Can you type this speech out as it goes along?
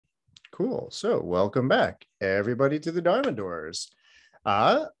Cool. So welcome back, everybody, to the Dharma Doors.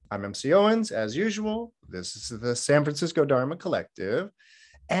 I'm MC Owens, as usual. This is the San Francisco Dharma Collective.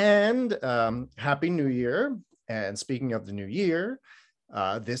 And Happy New Year. And speaking of the new year,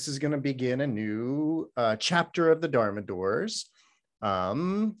 this is going to begin a new chapter of the Dharma Doors.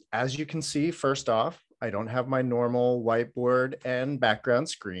 As you can see, first off, I don't have my normal whiteboard and background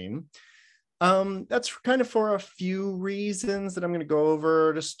screen. That's kind of for a few reasons that I'm going to go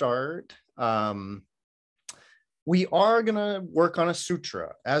over to start. We are going to work on a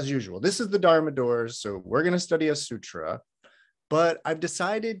sutra, as usual. This is the Dharma Doors, so we're going to study a sutra. But I've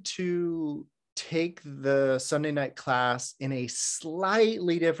decided to take the Sunday night class in a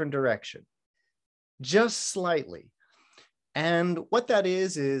slightly different direction, just slightly. And what that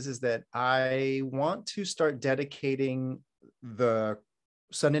is that I want to start dedicating the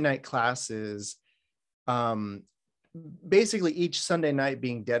Sunday night classes, basically each Sunday night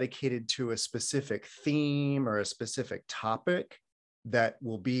being dedicated to a specific theme or a specific topic that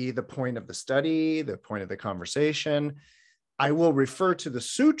will be the point of the study, the point of the conversation. I will refer to the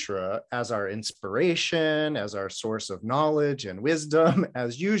sutra as our inspiration, as our source of knowledge and wisdom,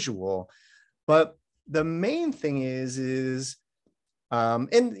 as usual. But the main thing is,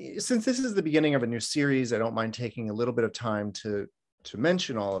 and since this is the beginning of a new series, I don't mind taking a little bit of time to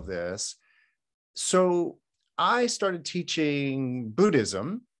mention all of this. So I started teaching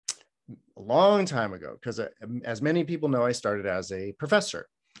Buddhism a long time ago, because as many people know, I started as a professor.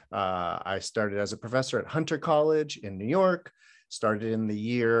 I started as a professor at Hunter College in New York, started in the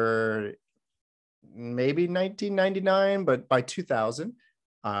year maybe 1999, but by 2000,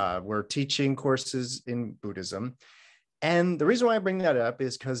 we're teaching courses in Buddhism. And the reason why I bring that up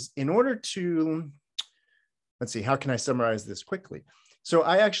is because in order to, let's see, how can I summarize this quickly? So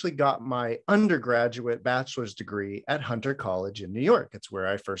I actually got my undergraduate bachelor's degree at Hunter College in New York. It's where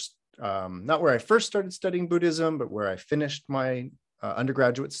I first, not where I first started studying Buddhism, but where I finished my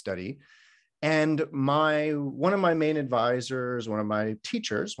undergraduate study. And one of my main advisors, one of my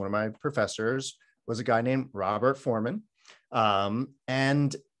teachers, one of my professors was a guy named Robert Foreman.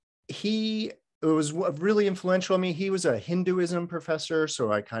 And he was really influential on me. He was a Hinduism professor,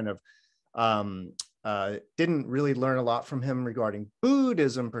 so I kind of didn't really learn a lot from him regarding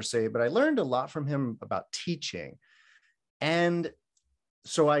Buddhism per se, but I learned a lot from him about teaching. And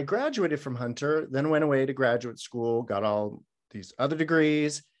so I graduated from Hunter, then went away to graduate school, got all these other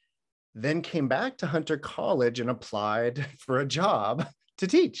degrees, then came back to Hunter College and applied for a job to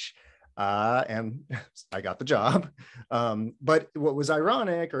teach. And I got the job. But what was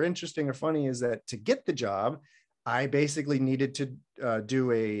ironic or interesting or funny is that to get the job, I basically needed to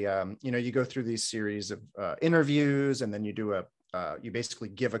do you go through these series of interviews, and then you basically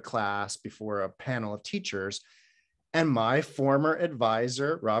give a class before a panel of teachers. And my former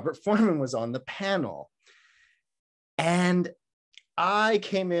advisor, Robert Foreman, was on the panel. And I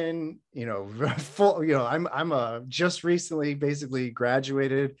came in, full, I'm just recently basically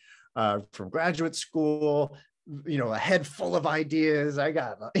graduated from graduate school, a head full of ideas. I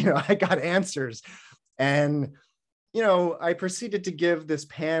got answers. And, I proceeded to give this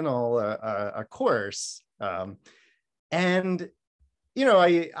panel a course. And,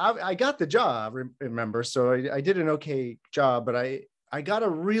 I got the job, remember, so I did an okay job, but I got a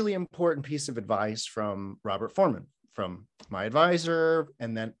really important piece of advice from Robert Foreman, from my advisor.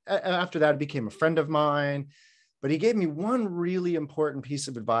 And then after that, it became a friend of mine. But he gave me one really important piece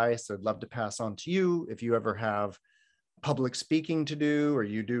of advice that I'd love to pass on to you if you ever have public speaking to do, or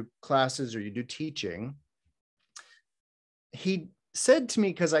you do classes, or you do teaching. He said to me,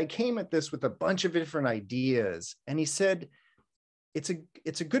 because I came at this with a bunch of different ideas, and he said, it's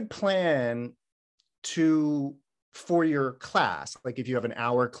a good plan for your class. Like if you have an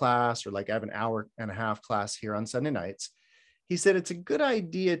hour class, or like I have an hour and a half class here on Sunday nights, he said, it's a good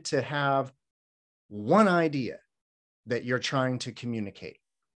idea to have one idea that you're trying to communicate.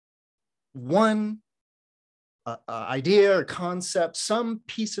 One idea or concept, some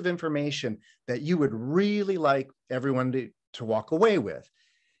piece of information that you would really like everyone to walk away with.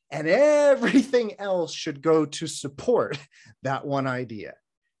 And everything else should go to support that one idea.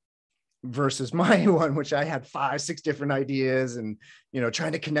 Versus my one, which I had 5, 6 different ideas, and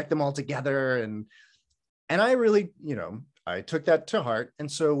trying to connect them all together. And I really, I took that to heart. And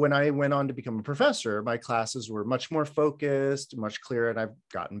so when I went on to become a professor, my classes were much more focused, much clearer, and I've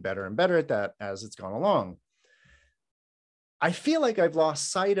gotten better and better at that as it's gone along. I feel like I've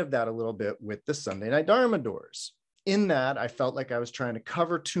lost sight of that a little bit with the Sunday Night Dharma Doors, in that I felt like I was trying to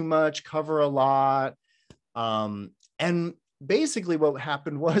cover too much, cover a lot. And basically what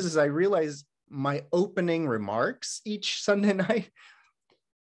happened was I realized my opening remarks each Sunday night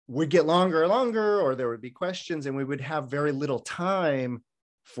would get longer and longer, or there would be questions, and we would have very little time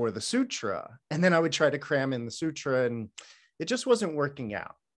for the sutra. And then I would try to cram in the sutra, and it just wasn't working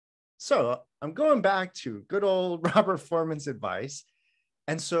out. So I'm going back to good old Robert Foreman's advice.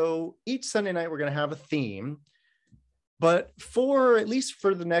 And so each Sunday night, we're going to have a theme. But for at least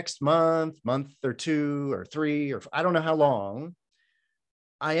for the next month or two or three, or I don't know how long,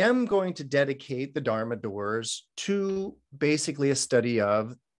 I am going to dedicate the Dharma doors to basically a study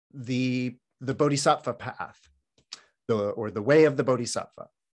of the Bodhisattva path, or the way of the Bodhisattva.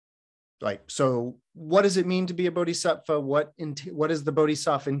 Like, so what does it mean to be a Bodhisattva? What does the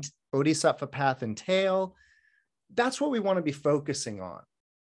Bodhisattva path entail? That's what we want to be focusing on.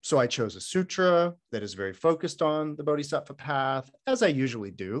 So I chose a sutra that is very focused on the Bodhisattva path, as I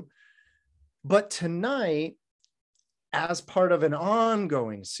usually do. But tonight, as part of an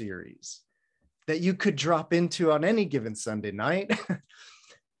ongoing series that you could drop into on any given Sunday night,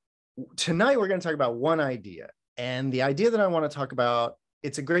 tonight we're going to talk about one idea. And the idea that I want to talk about,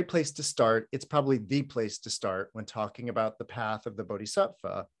 it's a great place to start. It's probably the place to start when talking about the path of the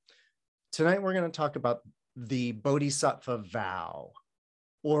Bodhisattva. Tonight, we're going to talk about the Bodhisattva Vow,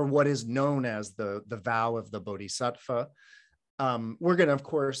 or what is known as the vow of the Bodhisattva. We're going to, of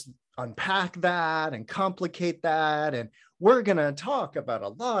course, unpack that and complicate that. And we're going to talk about a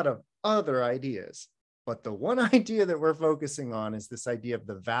lot of other ideas. But the one idea that we're focusing on is this idea of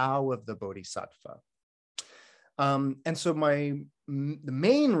the vow of the Bodhisattva. And so the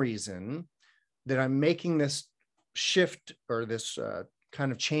main reason that I'm making this shift, or this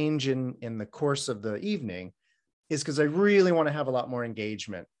kind of change in the course of the evening, is because I really want to have a lot more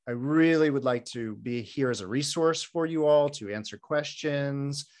engagement. I really would like to be here as a resource for you all to answer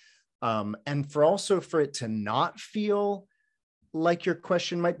questions, and for it to not feel like your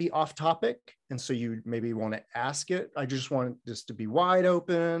question might be off topic. And so you maybe want to ask it. I just want this to be wide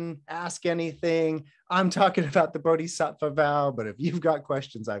open, ask anything. I'm talking about the Bodhisattva vow, but if you've got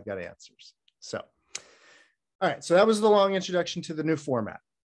questions, I've got answers. So, all right. So that was the long introduction to the new format.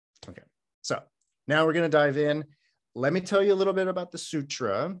 Okay. So now we're going to dive in. Let me tell you a little bit about the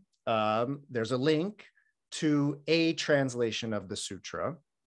sutra. There's a link to a translation of the sutra.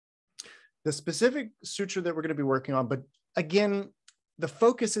 The specific sutra that we're going to be working on, but again, the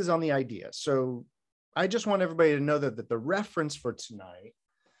focus is on the idea. So I just want everybody to know that the reference for tonight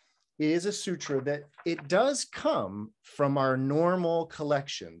is a sutra that it does come from our normal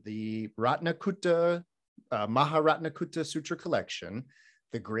collection, the Ratnakutta, Maharatnakutta Sutra collection,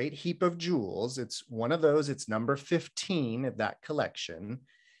 the Great Heap of Jewels. It's one of those. It's number 15 of that collection.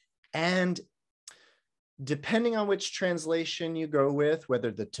 And depending on which translation you go with,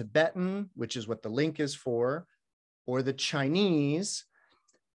 whether the Tibetan, which is what the link is for, or the Chinese,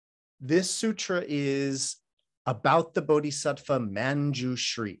 this sutra is about the Bodhisattva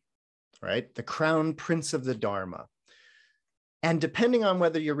Manjushri, right? The crown prince of the Dharma. And depending on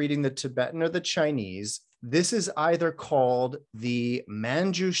whether you're reading the Tibetan or the Chinese, this is either called the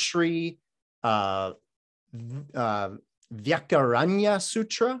Manjushri Vyakaranya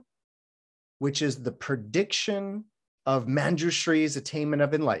Sutra, which is the prediction of Manjushri's attainment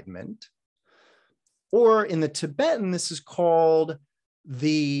of enlightenment. Or in the Tibetan, this is called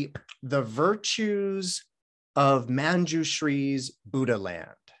the virtues of Manjushri's Buddha land.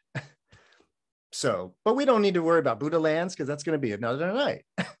 So, but we don't need to worry about Buddha lands because that's going to be another night.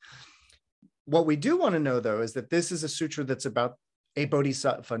 What we do want to know, though, is that this is a sutra that's about a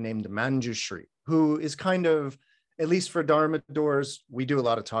bodhisattva named Manjushri, who is kind of, at least for Dharma doors, we do a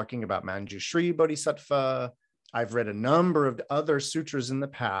lot of talking about Manjushri Bodhisattva. I've read a number of other sutras in the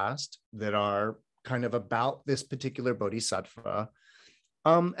past that are kind of about this particular bodhisattva.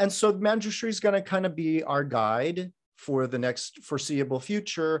 And so Manjushri is going to kind of be our guide for the next foreseeable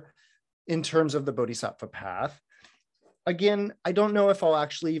future in terms of the bodhisattva path. Again, I don't know if I'll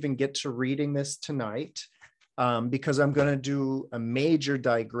actually even get to reading this tonight, because I'm going to do a major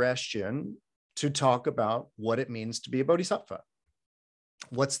digression to talk about what it means to be a bodhisattva.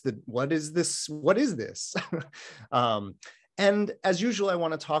 What is this? And as usual, I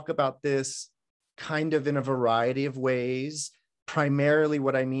want to talk about this kind of in a variety of ways. Primarily,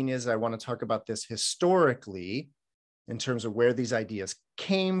 what I mean is I want to talk about this historically in terms of where these ideas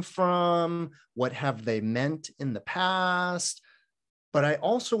came from, what have they meant in the past. But I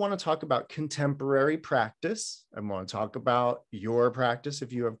also want to talk about contemporary practice. I want to talk about your practice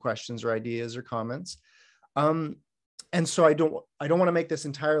if you have questions or ideas or comments. And so I don't want to make this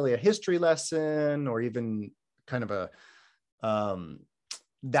entirely a history lesson or even kind of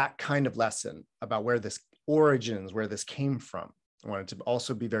that kind of lesson about where this origins, where this came from. I want it to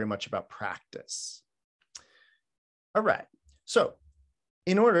also be very much about practice. All right. So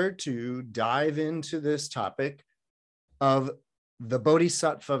in order to dive into this topic of the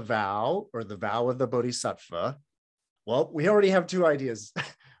Bodhisattva vow, or the vow of the Bodhisattva. Well, we already have two ideas,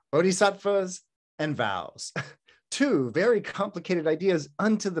 bodhisattvas and vows, two very complicated ideas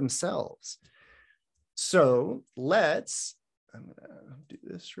unto themselves. So I'm gonna do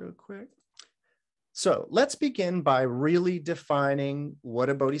this real quick. So let's begin by really defining what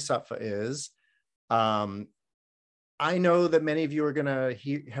a bodhisattva is. I know that many of you are gonna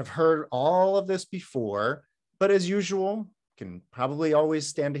have heard all of this before, but as usual, can probably always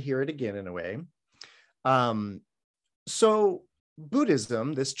stand to hear it again in a way. So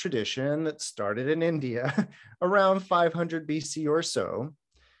Buddhism, this tradition that started in India around 500 BC or so,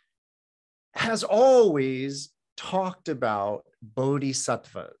 has always talked about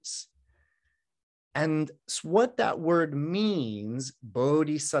bodhisattvas. And what that word means,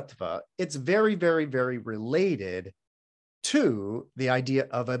 bodhisattva, it's very, very, very related to the idea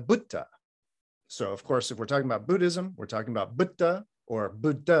of a Buddha. So, of course, if we're talking about Buddhism, we're talking about Buddha or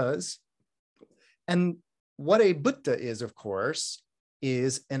Buddhas. And what a Buddha is, of course,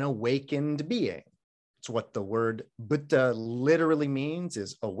 is an awakened being. It's what the word Buddha literally means,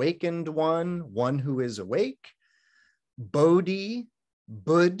 is awakened one who is awake. Bodhi,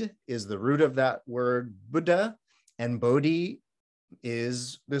 Bud is the root of that word Buddha, and Bodhi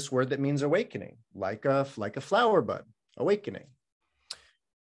is this word that means awakening, like a flower bud, awakening.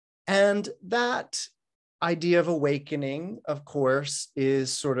 And that idea of awakening, of course,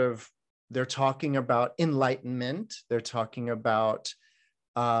 is sort of, they're talking about enlightenment. They're talking about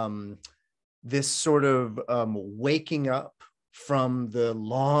this sort of waking up from the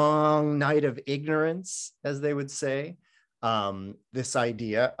long night of ignorance, as they would say. This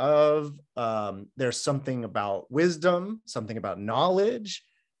idea of there's something about wisdom, something about knowledge,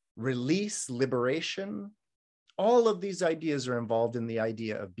 release, liberation. All of these ideas are involved in the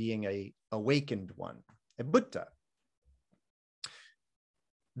idea of being a awakened one, a Buddha.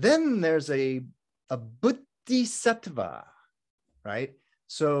 Then there's a Bodhisattva, right?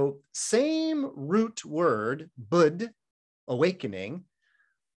 So same root word, Bud, awakening,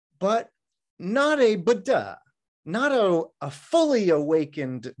 but not a Buddha, not a fully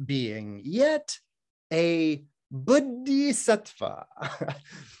awakened being, yet a Bodhisattva,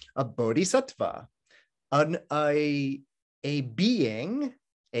 a Bodhisattva, a being,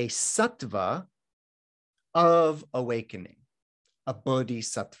 a sattva of awakening, a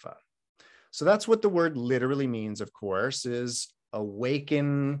bodhisattva. So that's what the word literally means, of course, is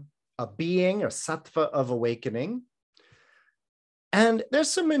awaken, a being, a sattva of awakening. And there's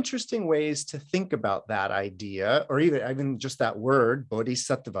some interesting ways to think about that idea, or even just that word,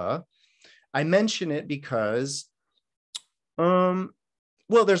 bodhisattva. I mention it because, well,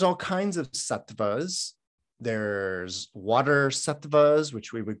 there's all kinds of sattvas. There's water sattvas,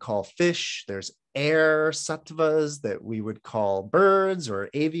 which we would call fish. There's air sattvas that we would call birds or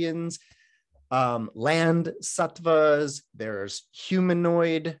avians. Land sattvas. There's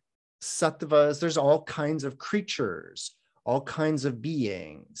humanoid sattvas. There's all kinds of creatures, all kinds of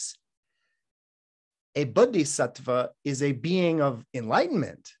beings. A bodhisattva is a being of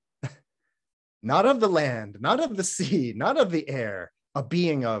enlightenment, not of the land, not of the sea, not of the air, a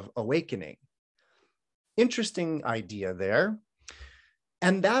being of awakening. Interesting idea there.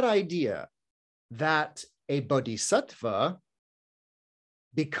 And that idea that a bodhisattva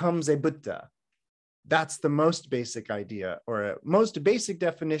becomes a Buddha, that's the most basic idea, or a most basic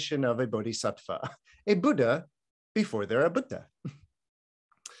definition of a bodhisattva, a Buddha before they're a Buddha.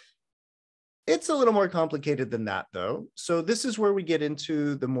 It's a little more complicated than that, though. So this is where we get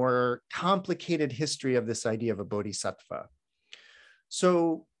into the more complicated history of this idea of a bodhisattva.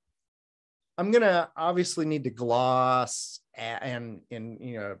 So I'm going to obviously need to gloss and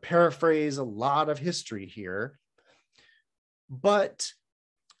paraphrase a lot of history here. But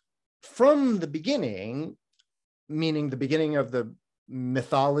from the beginning, meaning the beginning of the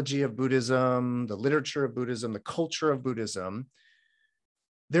mythology of Buddhism, the literature of Buddhism, the culture of Buddhism,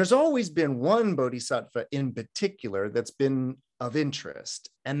 there's always been one bodhisattva in particular that's been of interest,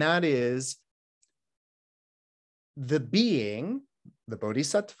 and that is the being, the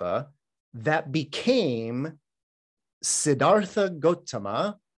bodhisattva, that became Siddhartha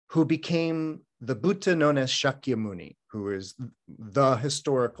Gautama, who became the Buddha known as Shakyamuni, who is the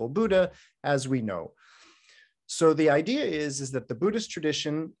historical Buddha, as we know. So the idea is that the Buddhist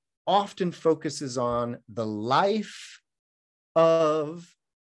tradition often focuses on the life of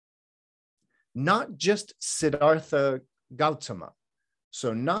not just Siddhartha Gautama,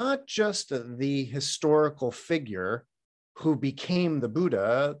 so not just the historical figure who became the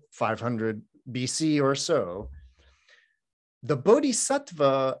Buddha 500 BC or so, The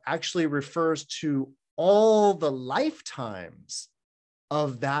Bodhisattva actually refers to all the lifetimes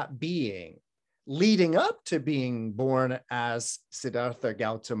of that being leading up to being born as Siddhartha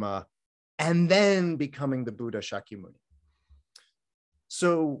Gautama and then becoming the Buddha Shakyamuni.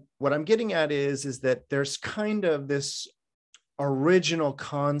 So what I'm getting at is that there's kind of this original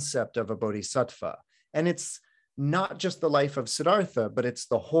concept of a bodhisattva, and it's not just the life of Siddhartha, but it's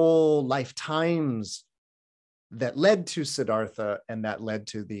the whole lifetimes that led to Siddhartha and that led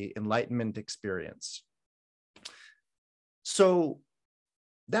to the enlightenment experience. So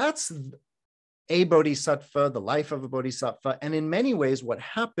that's a bodhisattva, the life of a bodhisattva. And in many ways, what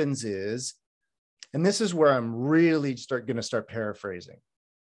happens is, and this is where I'm really going to start paraphrasing,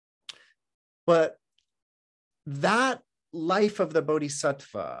 but that life of the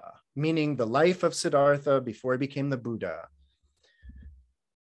bodhisattva, meaning the life of Siddhartha before he became the Buddha,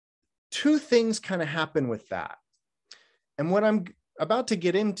 two things kind of happen with that. And what I'm about to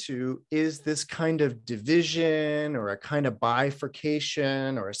get into is this kind of division or a kind of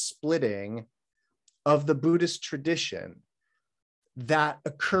bifurcation or a splitting of the Buddhist tradition that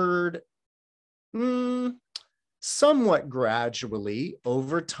occurred somewhat gradually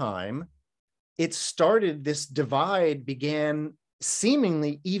over time. It started, this divide began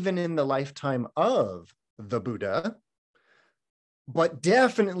seemingly even in the lifetime of the Buddha, but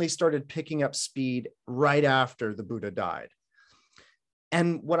definitely started picking up speed right after the Buddha died.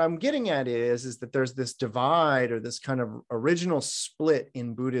 And what I'm getting at is that there's this divide or this kind of original split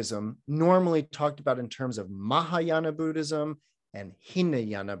in Buddhism, normally talked about in terms of Mahayana Buddhism and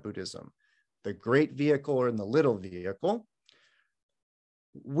Hinayana Buddhism, the great vehicle and the little vehicle.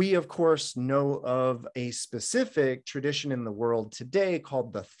 We, of course, know of a specific tradition in the world today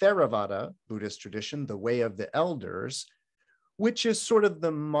called the Theravada Buddhist tradition, the way of the elders, which is sort of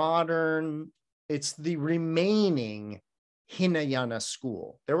the modern, it's the remaining Hinayana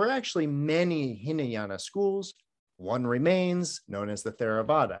school. There were actually many Hinayana schools. One remains, known as the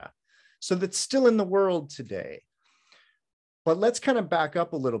Theravada. So that's still in the world today. But let's kind of back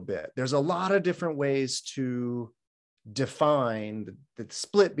up a little bit. There's a lot of different ways to define the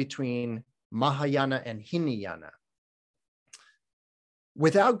split between Mahayana and Hinayana.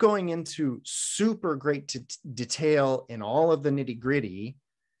 Without going into super great detail in all of the nitty-gritty,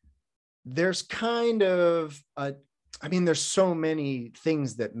 there's kind of there's so many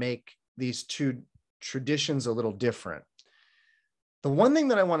things that make these two traditions a little different. The one thing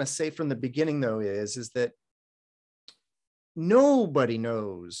that I want to say from the beginning, though, is that nobody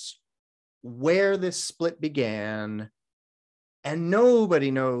knows where this split began, and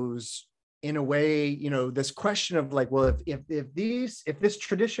nobody knows, in a way, this question of like, well, if this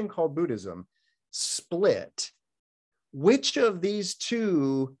tradition called Buddhism split, which of these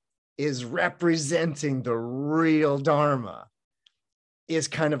two is representing the real Dharma is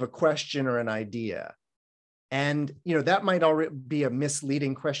kind of a question or an idea. And, that might already be a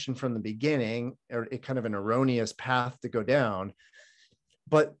misleading question from the beginning, or kind of an erroneous path to go down.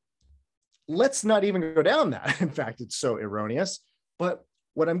 But let's not even go down that. In fact, it's so erroneous. But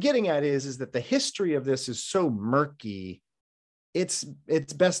what I'm getting at is that the history of this is so murky. It's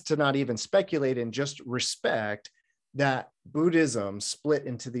best to not even speculate and just respect that Buddhism split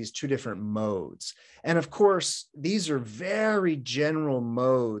into these two different modes. And of course, these are very general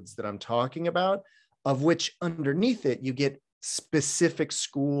modes that I'm talking about, of which underneath it, you get specific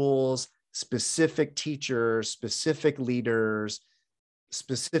schools, specific teachers, specific leaders,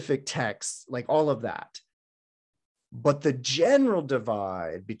 specific texts, like all of that. But the general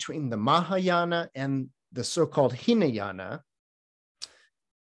divide between the Mahayana and the so-called Hinayana,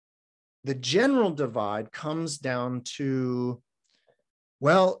 the general divide comes down to,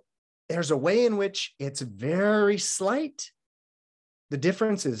 well, there's a way in which it's very slight. The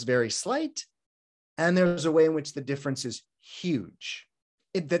difference is very slight. And there's a way in which the difference is huge.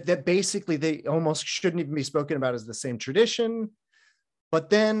 That basically they almost shouldn't even be spoken about as the same tradition.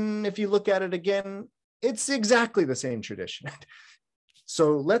 But then if you look at it again, it's exactly the same tradition.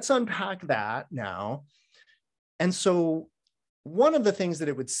 So let's unpack that now. And so one of the things that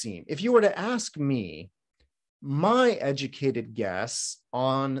it would seem, if you were to ask me, my educated guess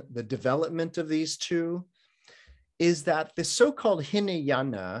on the development of these two is that the so-called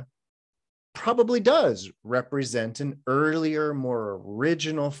Hinayana probably does represent an earlier, more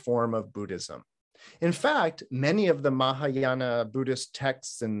original form of Buddhism. In fact, many of the Mahayana Buddhist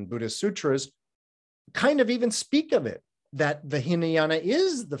texts and Buddhist sutras kind of even speak of it, that the Hinayana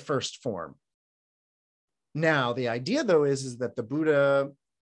is the first form. Now, the idea, though, is that the Buddha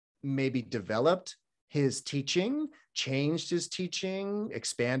maybe developed his teaching, changed his teaching,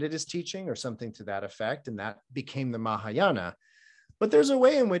 expanded his teaching, or something to that effect, and that became the Mahayana. But there's a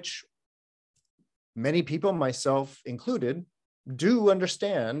way in which many people, myself included, do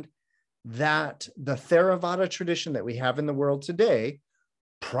understand that the Theravada tradition that we have in the world today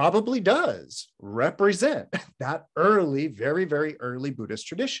probably does represent that early, very, very early Buddhist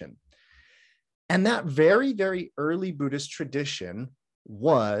tradition. And that very, very early Buddhist tradition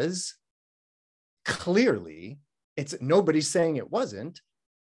was clearly, nobody's saying it wasn't,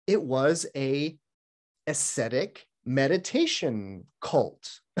 it was a ascetic meditation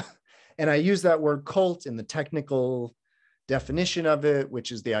cult. And I use that word cult in the technical definition of it,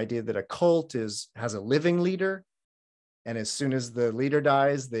 which is the idea that a cult has a living leader. And as soon as the leader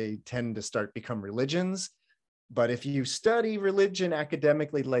dies, they tend to become religions. But if you study religion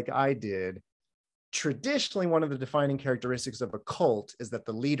academically like I did, traditionally, one of the defining characteristics of a cult is that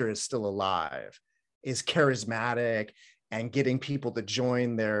the leader is still alive, is charismatic, and getting people to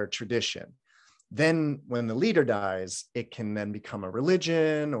join their tradition. Then when the leader dies, it can then become a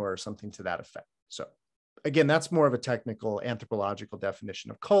religion or something to that effect. So again, that's more of a technical anthropological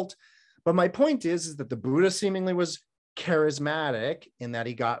definition of cult. But my point is that the Buddha seemingly was charismatic in that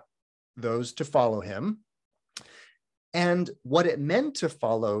he got those to follow him. And what it meant to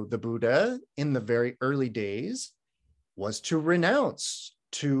follow the Buddha in the very early days was to renounce,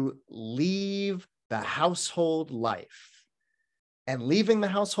 to leave the household life. And leaving the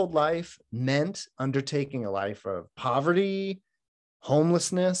household life meant undertaking a life of poverty,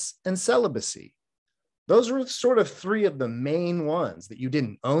 homelessness, and celibacy. Those were sort of three of the main ones: that you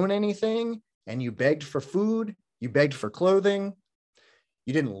didn't own anything and you begged for food, you begged for clothing,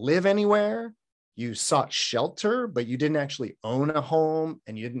 you didn't live anywhere, you sought shelter, but you didn't actually own a home,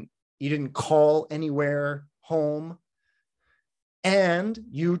 and you didn't call anywhere home, and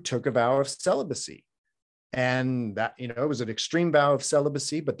you took a vow of celibacy. And that, it was an extreme vow of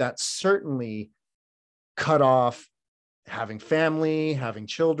celibacy, but that certainly cut off having family, having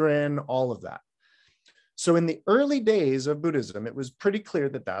children, all of that. So in the early days of Buddhism, it was pretty clear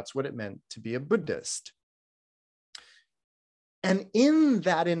that that's what it meant to be a Buddhist. And in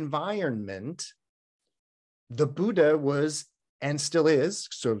that environment, the Buddha was, and still is,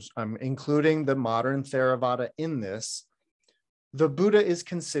 so I'm including the modern Theravada in this, the Buddha is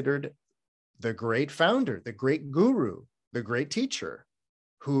considered the great founder, the great guru, the great teacher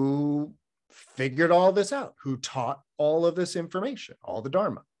who figured all this out, who taught all of this information, all the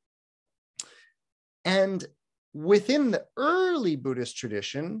Dharma. And within the early Buddhist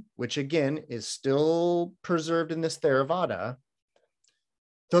tradition, which again is still preserved in this Theravada,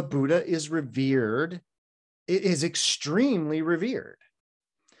 the Buddha is revered. It is extremely revered.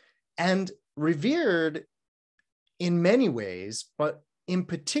 And revered in many ways, but in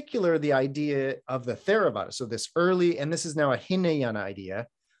particular, the idea of the Theravada. So this early, and this is now a Hinayana idea.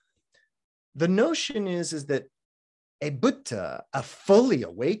 The notion is that a Buddha, a fully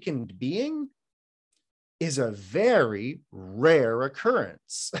awakened being, is a very rare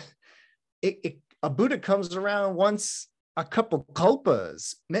occurrence. A Buddha comes around once a couple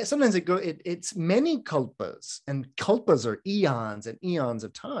kalpas. Sometimes it's many kalpas, and kalpas are eons and eons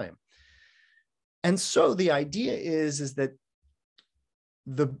of time. And so the idea is that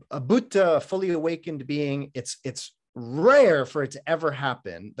a Buddha, a fully awakened being, it's rare for it to ever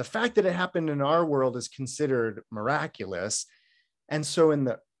happen. The fact that it happened in our world is considered miraculous. And so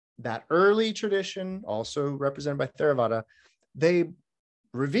in that early tradition, also represented by Theravada, they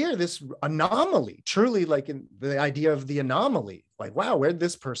revere this anomaly, truly like in the idea of the anomaly, like, wow, where'd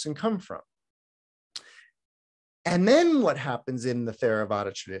this person come from? And then what happens in the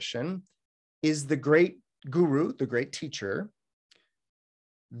Theravada tradition is the great guru, the great teacher,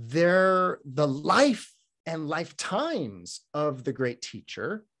 the life and lifetimes of the great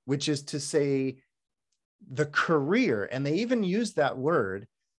teacher, which is to say the career, and they even use that word,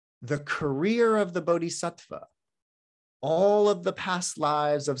 the career of the Bodhisattva, all of the past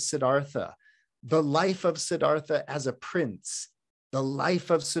lives of Siddhartha, the life of Siddhartha as a prince, the life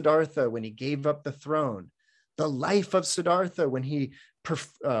of Siddhartha when he gave up the throne, the life of Siddhartha when he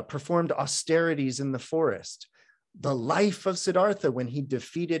performed austerities in the forest, the life of Siddhartha when he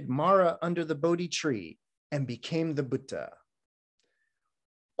defeated Mara under the Bodhi tree and became the Buddha.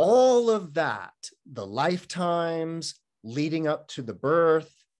 All of that, the lifetimes leading up to the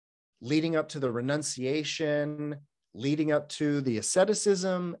birth, leading up to the renunciation, leading up to the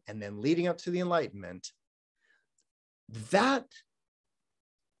asceticism, and then leading up to the enlightenment, that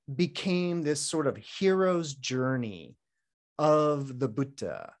became this sort of hero's journey of the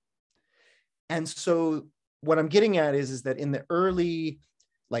Buddha. And so what I'm getting at is that in the early,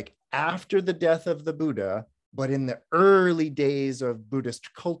 like after the death of the Buddha, but in the early days of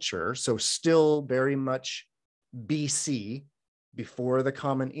Buddhist culture, so still very much BC, before the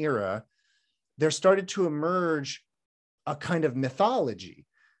Common Era, there started to emerge a kind of mythology.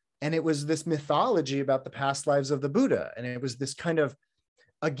 And it was this mythology about the past lives of the Buddha. And it was this kind of,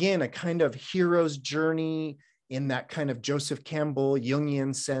 again, a kind of hero's journey in that kind of Joseph Campbell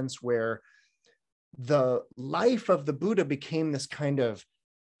Jungian sense, where the life of the Buddha became this kind of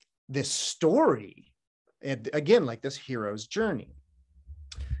this story. And again, like this hero's journey.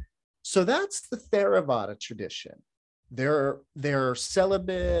 So that's the Theravada tradition. They're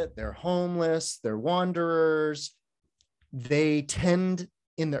celibate, they're homeless, they're wanderers. They tend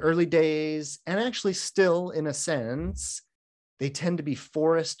in the early days, and actually still in a sense, they tend to be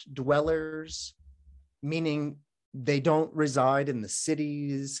forest dwellers, meaning they don't reside in the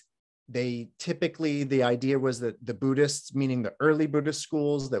cities. They typically, the idea was that the Buddhists, meaning the early Buddhist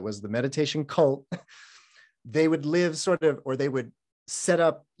schools, that was the meditation cult, they would live sort of, or they would set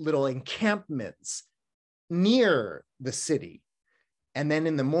up little encampments near the city. And then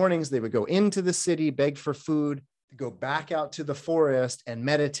in the mornings, they would go into the city, beg for food, go back out to the forest and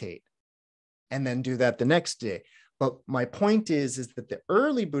meditate, and then do that the next day. But my point is that the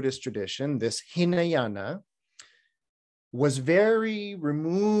early Buddhist tradition, this Hinayana, was very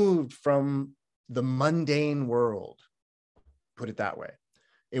removed from the mundane world, put it that way.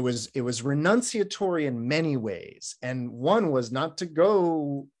 It was renunciatory in many ways. And one was not to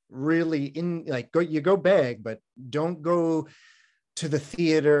go really in, like, you go beg, but don't go to the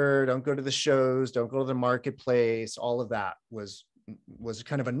theater, don't go to the shows, don't go to the marketplace. All of that was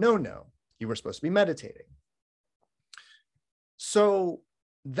kind of a no-no. You were supposed to be meditating. So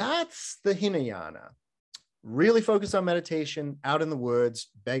that's the Hinayana. Really focus on meditation, out in the woods,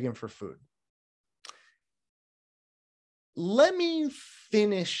 begging for food. Let me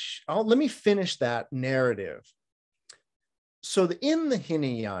finish that narrative. So in the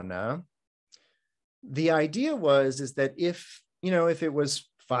Hinayana, the idea is that if it was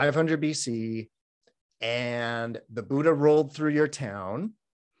 500 BC and the Buddha rolled through your town,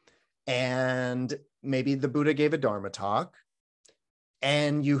 and maybe the Buddha gave a Dharma talk,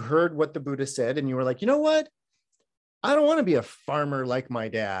 and you heard what the Buddha said, and you were like, you know what? I don't want to be a farmer like my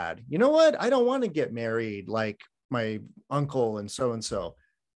dad. You know what? I don't want to get married like my uncle and so.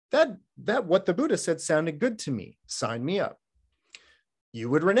 That what the Buddha said sounded good to me. Sign me up. You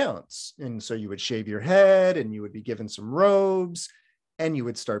would renounce. And so you would shave your head, and you would be given some robes, and you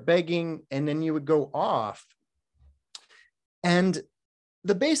would start begging, and then you would go off. And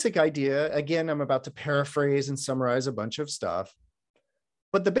the basic idea, again, I'm about to paraphrase and summarize a bunch of stuff,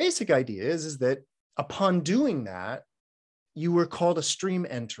 but the basic idea is that upon doing that, you were called a stream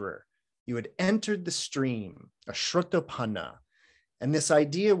enterer. You had entered the stream, a Shrutopanna. And this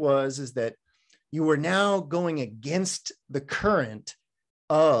idea is that you were now going against the current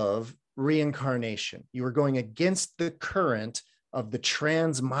of reincarnation. You were going against the current of the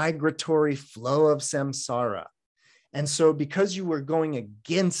transmigratory flow of samsara. And so because you were going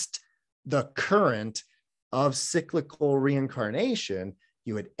against the current of cyclical reincarnation,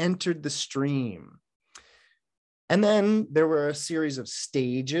 you had entered the stream. And then there were a series of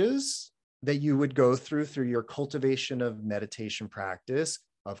stages that you would go through your cultivation of meditation practice,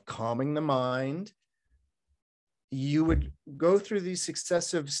 of calming the mind. You would go through these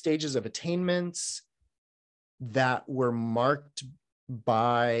successive stages of attainments that were marked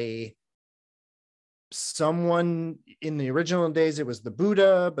by someone. In the original days, it was the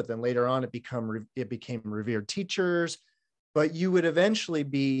Buddha, but then later on it became revered teachers. But you would eventually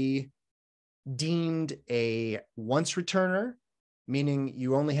be deemed a once returner, meaning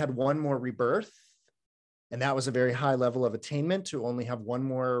you only had one more rebirth. And that was a very high level of attainment, to only have one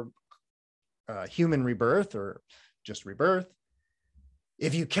more human rebirth, or just rebirth.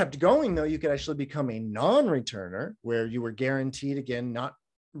 If you kept going, though, you could actually become a non-returner, where you were guaranteed, again, not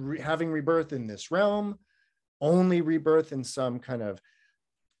having rebirth in this realm, only rebirth in some kind of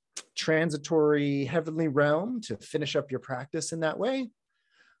transitory heavenly realm to finish up your practice in that way.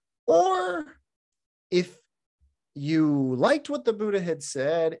 Or if you liked what the Buddha had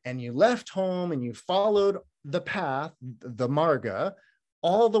said and you left home and you followed the path, the marga,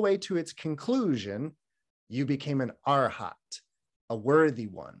 all the way to its conclusion, you became an arhat, a worthy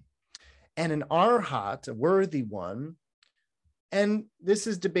one. And an arhat, a worthy one, and this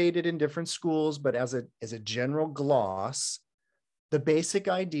is debated in different schools, but as a general gloss, the basic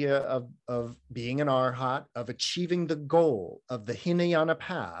idea of being an arhat, of achieving the goal of the Hinayana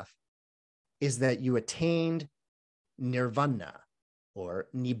path, is that you attained nirvana, or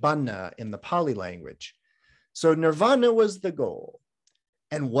nibbana in the Pali language. So nirvana was the goal.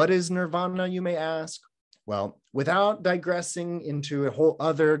 And what is nirvana, you may ask? Well, without digressing into a whole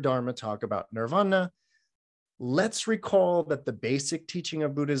other Dharma talk about nirvana, let's recall that the basic teaching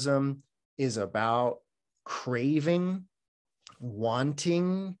of Buddhism is about craving,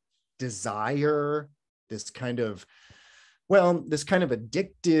 wanting, desire, this kind of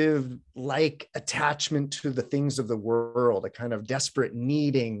addictive like attachment to the things of the world, a kind of desperate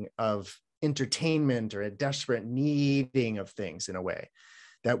needing of entertainment or a desperate needing of things in a way.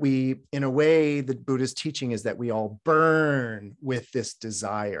 The Buddha's teaching is that we all burn with this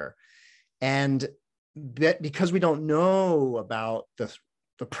desire. And that because we don't know about the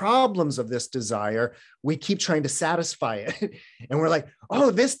problems of this desire, we keep trying to satisfy it. And we're like, oh,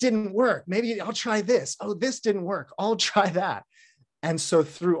 this didn't work. Maybe I'll try this. Oh, this didn't work. I'll try that. And so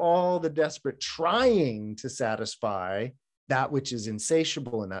through all the desperate trying to satisfy that which is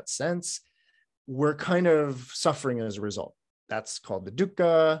insatiable in that sense, we're kind of suffering as a result. That's called the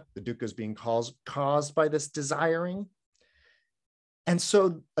dukkha. The dukkha is being caused by this desiring. And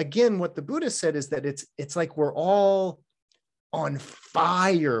so again, what the Buddha said is that it's like we're all on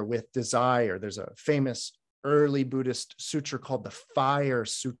fire with desire. There's a famous early Buddhist sutra called the Fire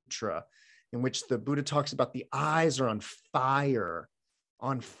Sutra, in which the Buddha talks about the eyes are on fire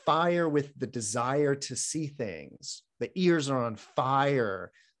with the desire to see things. The ears are on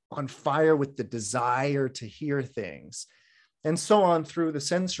fire with the desire to hear things, and so on through the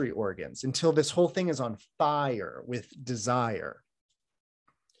sensory organs until this whole thing is on fire with desire.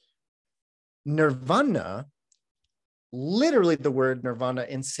 Nirvana, literally the word nirvana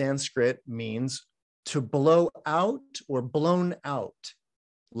in Sanskrit means to blow out or blown out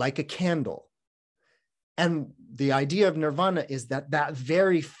like a candle. And the idea of nirvana is that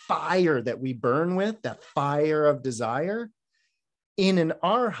very fire that we burn with, that fire of desire, in an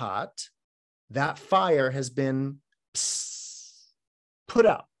arhat, that fire has been put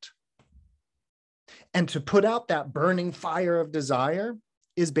out. And to put out that burning fire of desire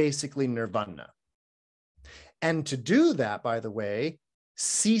is basically nirvana. And to do that, by the way,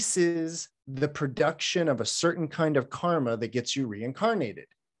 ceases the production of a certain kind of karma that gets you reincarnated.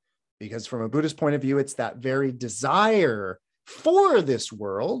 Because from a Buddhist point of view, it's that very desire for this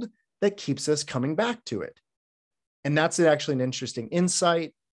world that keeps us coming back to it. And that's actually an interesting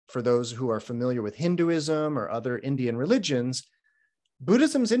insight for those who are familiar with Hinduism or other Indian religions.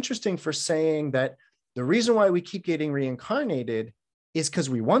 Buddhism is interesting for saying that the reason why we keep getting reincarnated is because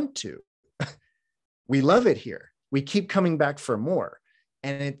we want to. We love it here. We keep coming back for more.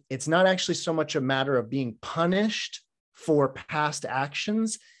 And it's not actually so much a matter of being punished for past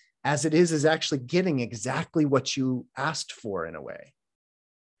actions as it is actually getting exactly what you asked for in a way.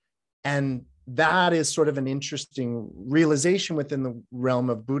 And that is sort of an interesting realization within the realm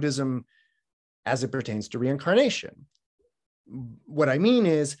of Buddhism as it pertains to reincarnation. What I mean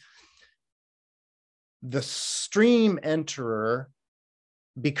is the stream enterer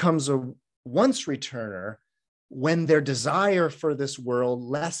becomes a once returner when their desire for this world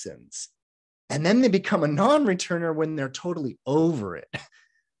lessens. And then they become a non-returner when they're totally over it.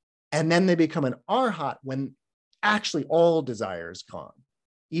 And then they become an arhat when actually all desire is gone,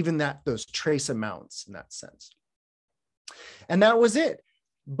 even those trace amounts in that sense. And that was it.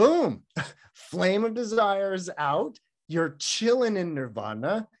 Boom. Flame of desire is out. You're chilling in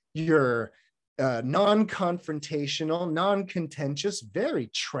nirvana. You're non-confrontational, non-contentious, very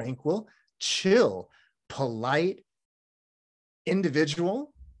tranquil, chill, polite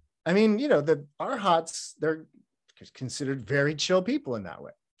individual. I mean, the arhats, they're considered very chill people in that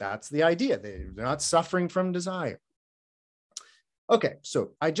way. That's the idea. They're not suffering from desire. Okay,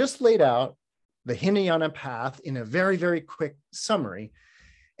 so I just laid out the Hinayana path in a very, very quick summary,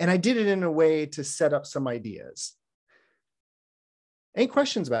 and I did it in a way to set up some ideas. Any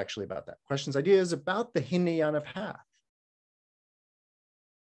questions actually about that? Questions, ideas about the Hinayana path?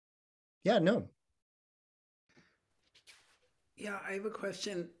 Yeah, no. Yeah, I have a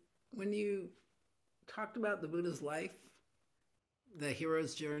question. When you talked about the Buddha's life, the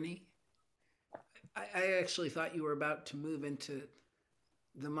hero's journey, I actually thought you were about to move into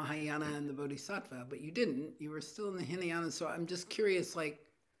the Mahayana and the Bodhisattva, but you didn't. You were still in the Hinayana. So I'm just curious,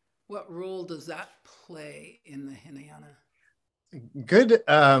 what role does that play in the Hinayana? Good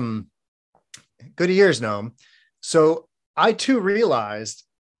ears, Noam. So I too realized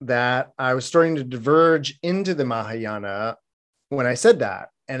that I was starting to diverge into the Mahayana when I said that.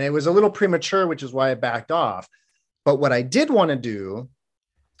 And it was a little premature, which is why I backed off. But what I did want to do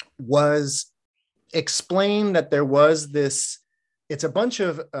was explain that there was this, it's a bunch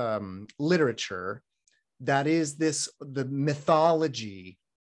of literature that is the mythology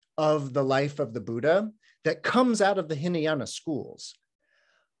of the life of the Buddha that comes out of the Hinayana schools.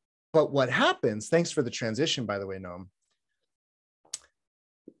 But what happens, thanks for the transition, by the way, Noam,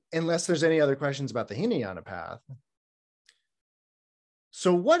 unless there's any other questions about the Hinayana path.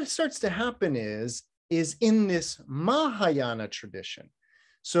 So what starts to happen is in this Mahayana tradition.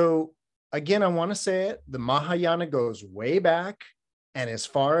 So again, I want to say it, the Mahayana goes way back. And as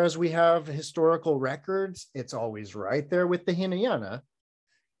far as we have historical records, it's always right there with the Hinayana.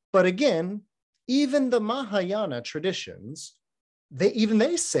 But again, even the Mahayana traditions, they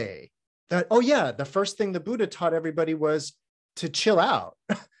say that, oh yeah, the first thing the Buddha taught everybody was to chill out,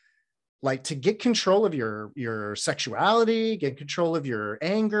 like to get control of your sexuality, get control of your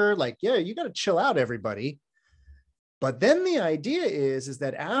anger. Like, yeah, you got to chill out, everybody. But then the idea is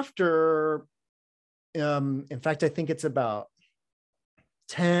that after, in fact, I think it's about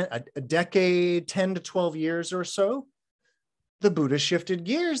a decade, 10 to 12 years or so, the Buddha shifted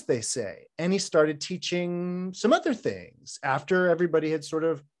gears, they say, and he started teaching some other things after everybody had sort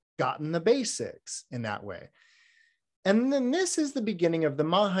of gotten the basics in that way. And then this is the beginning of the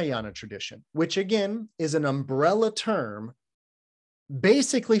Mahayana tradition, which again is an umbrella term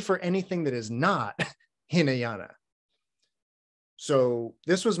basically for anything that is not Hinayana. So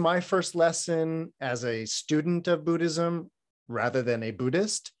this was my first lesson as a student of Buddhism rather than a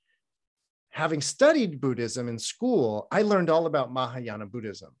Buddhist. Having studied Buddhism in school, I learned all about Mahayana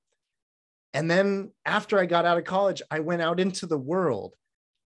Buddhism. And then after I got out of college, I went out into the world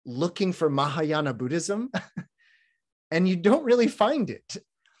looking for Mahayana Buddhism, and you don't really find it.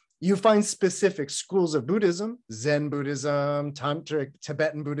 You find specific schools of Buddhism, Zen Buddhism, Tantric,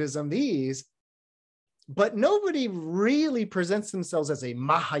 Tibetan Buddhism, these, but nobody really presents themselves as a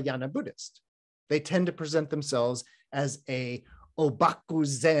Mahayana Buddhist. They tend to present themselves as a Obaku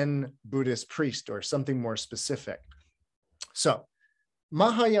Zen Buddhist priest or something more specific. So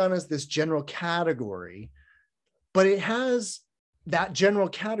Mahayana is this general category, but that general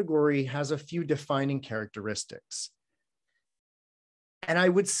category has a few defining characteristics. And I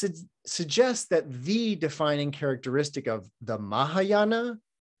would suggest that the defining characteristic of the Mahayana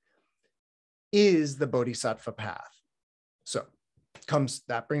is the Bodhisattva path. So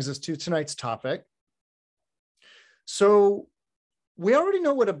that brings us to tonight's topic. So we already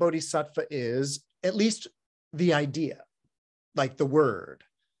know what a bodhisattva is, at least the idea, like the word,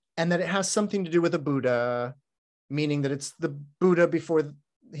 and that it has something to do with a Buddha, meaning that it's the Buddha before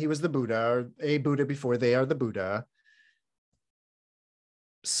he was the Buddha, or a Buddha before they are the Buddha.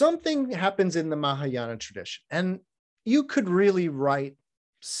 Something happens in the Mahayana tradition, and you could really write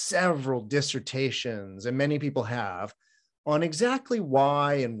several dissertations, and many people have, on exactly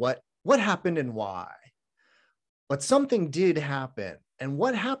why and what happened and why. But something did happen. And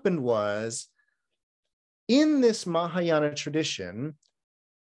what happened was, in this Mahayana tradition,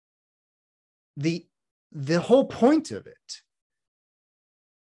 the whole point of it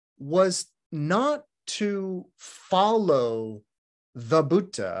was not to follow the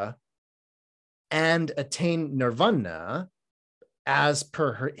Buddha and attain nirvana as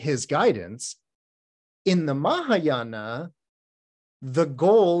per his guidance. In the Mahayana, the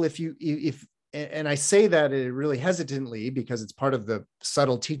goal, and I say that really hesitantly because it's part of the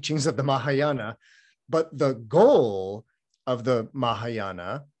subtle teachings of the Mahayana, but the goal of the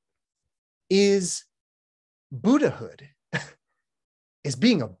Mahayana is Buddhahood, is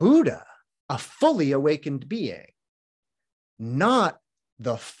being a Buddha, a fully awakened being, not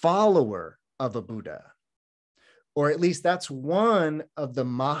the follower of a Buddha. Or at least that's one of the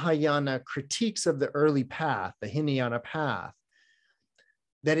Mahayana critiques of the early path, the Hinayana path,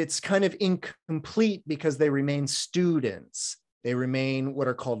 that it's kind of incomplete because they remain students. They remain what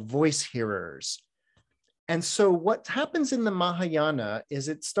are called voice hearers. And so what happens in the Mahayana is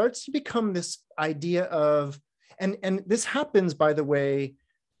it starts to become this idea of, and this happens, by the way,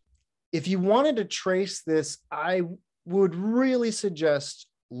 if you wanted to trace this, I would really suggest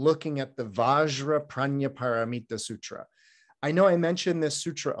looking at the Vajra Pranya Paramita Sutra. I know I mentioned this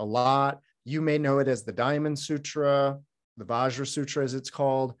sutra a lot. You may know it as the Diamond Sutra, the Vajra Sutra as it's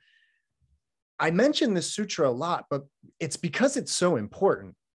called. I mention this sutra a lot, but it's because it's so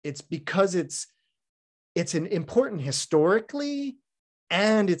important. It's because it's important historically,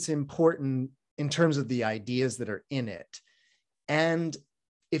 and it's important in terms of the ideas that are in it. And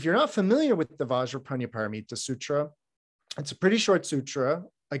if you're not familiar with the Vajra Pranya Paramita Sutra, it's a pretty short sutra.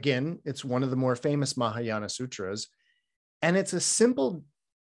 Again, it's one of the more famous Mahayana sutras. And it's a simple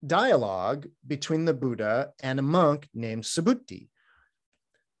dialogue between the Buddha and a monk named Subhuti.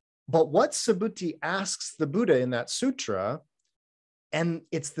 But what Subhuti asks the Buddha in that sutra, and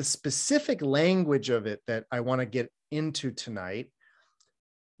it's the specific language of it that I want to get into tonight,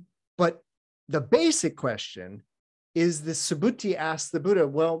 but the basic question is the Subhuti asks the Buddha,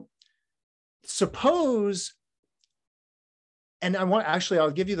 well, suppose, and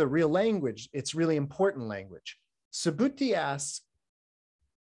I'll give you the real language. It's really important language. Subhuti asks,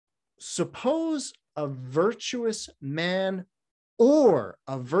 suppose a virtuous man or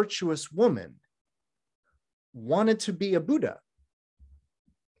a virtuous woman wanted to be a Buddha.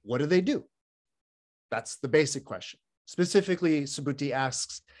 What do they do? That's the basic question. Specifically, Subhuti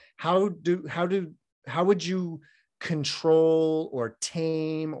asks, how would you control or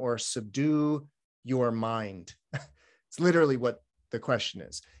tame or subdue your mind? It's literally what the question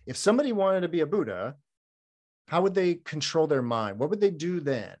is. If somebody wanted to be a Buddha, how would they control their mind? What would they do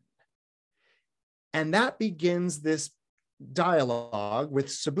then? And that begins this dialogue with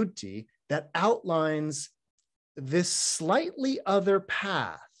Subhuti that outlines this slightly other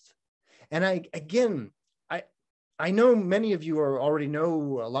path. And I know many of you already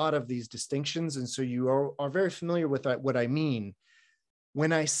know a lot of these distinctions, and so you are very familiar with what I mean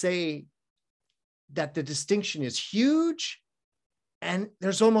when I say that the distinction is huge and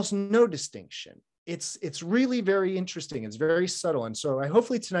there's almost no distinction. It's really very interesting. It's very subtle. And so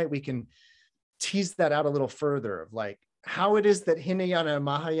hopefully tonight we can tease that out a little further of like how it is that Hinayana and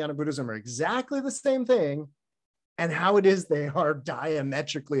Mahayana Buddhism are exactly the same thing and how it is they are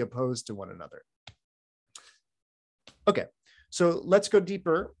diametrically opposed to one another. Okay, so let's go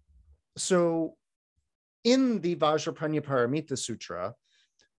deeper. So in the Vajrapanya Sutra,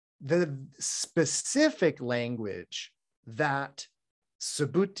 the specific language that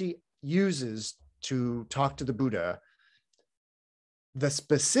Subhuti uses to talk to the Buddha, the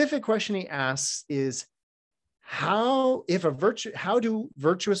specific question he asks is, how do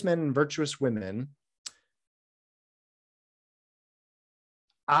virtuous men and virtuous women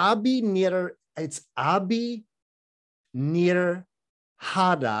abhinirhara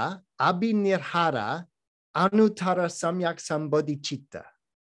anuttara samyak sambodhi citta.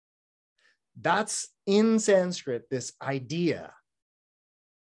 That's in Sanskrit, this idea.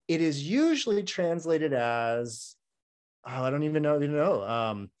 It is usually translated as, I don't even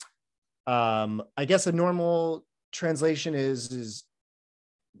know. I guess a normal translation is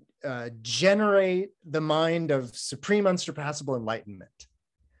generate the mind of supreme unsurpassable enlightenment.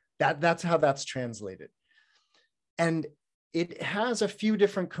 That's how that's translated. And it has a few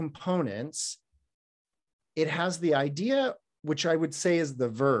different components. It has the idea, which I would say is the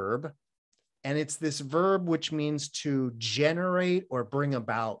verb. And it's this verb which means to generate or bring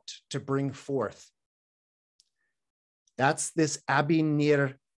about, to bring forth. That's this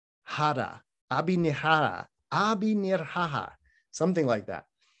abhinirhara, something like that.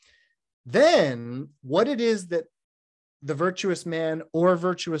 Then what it is that the virtuous man or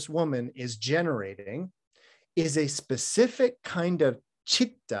virtuous woman is generating is a specific kind of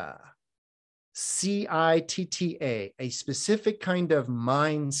citta, C-I-T-T-A, a specific kind of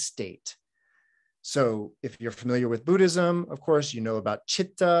mind state. So if you're familiar with Buddhism, of course, you know about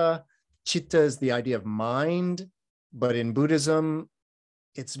citta. Citta is the idea of mind, but in Buddhism,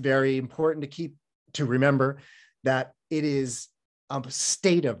 it's very important to remember that it is a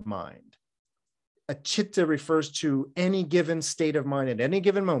state of mind. A citta refers to any given state of mind at any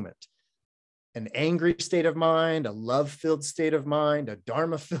given moment. An angry state of mind, a love-filled state of mind, a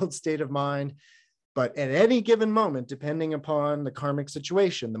dharma-filled state of mind. But at any given moment, depending upon the karmic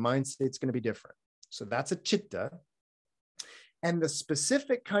situation, the mind state's going to be different. So that's a citta. And the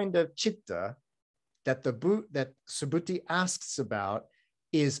specific kind of citta that Subhuti asks about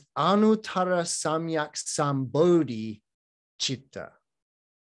is anuttara samyak sambodhi citta.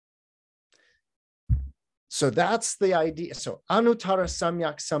 So that's the idea. So anuttara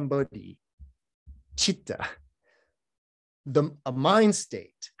samyak sambodhi citta, a mind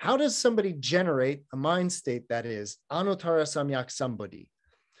state. How does somebody generate a mind state that is anuttara samyak sambodhi?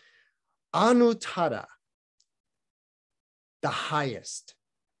 Anuttara, the highest.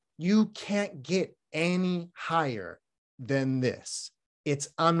 You can't get any higher than this. It's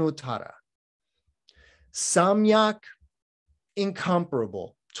anuttara. Samyak,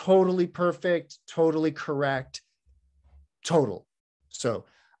 incomparable, totally perfect, totally correct, total. So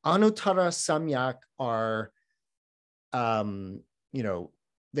anuttara samyak are,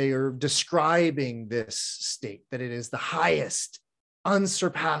 they are describing this state, that it is the highest,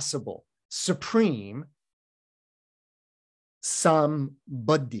 unsurpassable, supreme,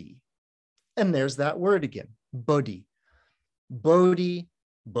 sambodhi. And there's that word again, bodhi. Bodhi,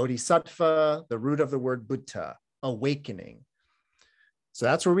 bodhisattva, the root of the word Buddha, awakening. So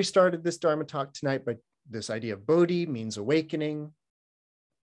that's where we started this Dharma talk tonight, but this idea of bodhi means awakening.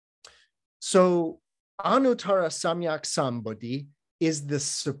 So anuttara samyak sambodhi is the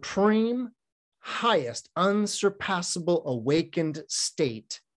supreme, highest, unsurpassable awakened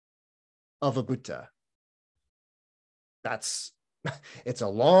state of a Buddha. It's a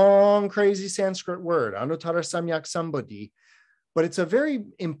long, crazy Sanskrit word, Anuttara Samyak Sambodhi, but it's a very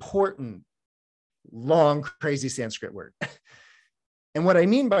important, long, crazy Sanskrit word. And what I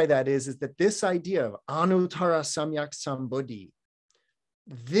mean by that is that this idea of Anuttara Samyak Sambodhi,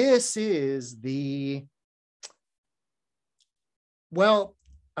 this is well,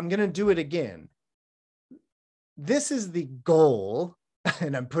 I'm going to do it again. This is the goal,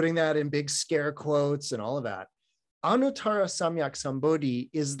 and I'm putting that in big scare quotes and all of that. Anuttara Samyak Sambodhi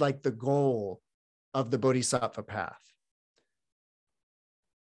is like the goal of the Bodhisattva path.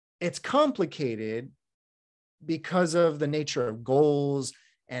 It's complicated because of the nature of goals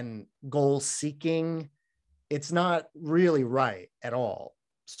and goal seeking. It's not really right at all.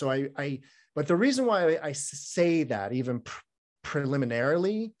 So but the reason why I say that even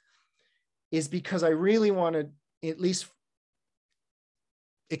preliminarily is because I really want to, at least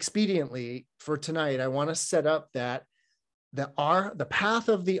expediently for tonight, I want to set up that the path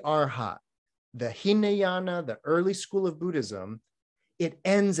of the Arhat, the Hinayana, the early school of Buddhism, it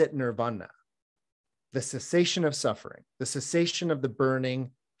ends at nirvana, the cessation of suffering, the cessation of the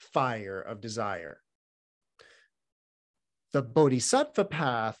burning fire of desire. The Bodhisattva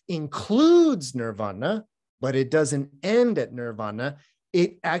path includes nirvana, but it doesn't end at nirvana.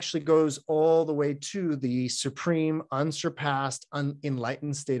 It actually goes all the way to the supreme, unsurpassed,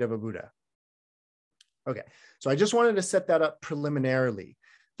 unenlightened state of a Buddha. Okay, so I just wanted to set that up preliminarily,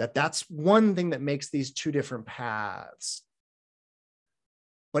 that's one thing that makes these two different paths.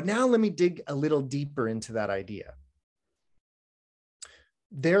 But now let me dig a little deeper into that idea.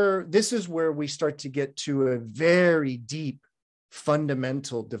 This is where we start to get to a very deep,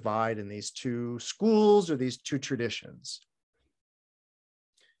 fundamental divide in these two schools or these two traditions.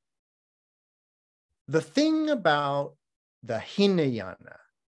 The thing about the Hinayana,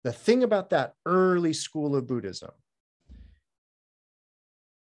 the thing about that early school of Buddhism,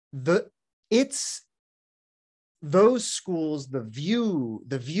 it's those schools, the view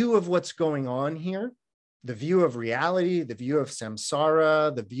of what's going on here, the view of reality, the view of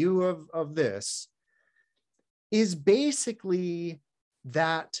samsara, the view of this is basically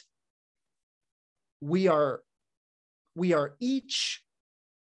that we are each,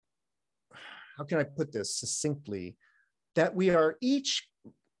 how can I put this succinctly, that we are each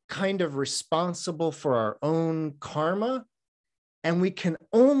kind of responsible for our own karma, and we can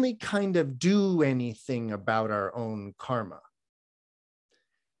only kind of do anything about our own karma.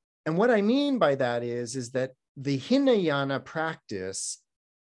 And what I mean by that is that the Hinayana practice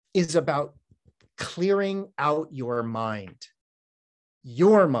is about clearing out your mind.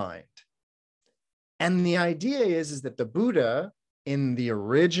 And the idea is that the Buddha, in the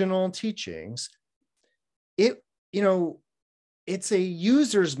original teachings, it's a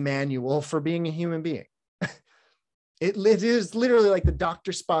user's manual for being a human being. It is literally like the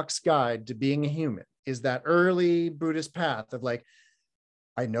Dr. Spock's guide to being a human, is that early Buddhist path of like,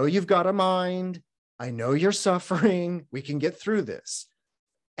 I know you've got a mind, I know you're suffering, we can get through this.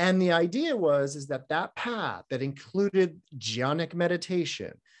 And the idea is that path that included jhanic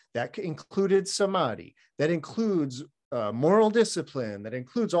meditation, that included samadhi, that includes moral discipline, that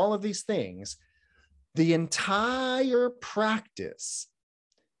includes all of these things, the entire practice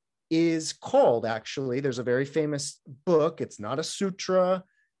is called, actually, there's a very famous book, it's not a sutra,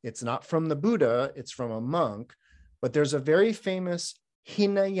 it's not from the Buddha, it's from a monk, but there's a very famous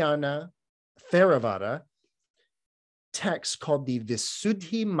Hinayana Theravada text called the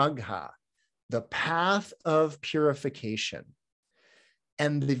Visuddhi Magga, the path of purification.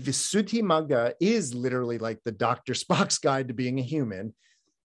 And the Visuddhi Magga is literally like the Dr. Spock's guide to being a human.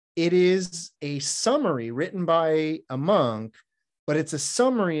 It is a summary written by a monk, but it's a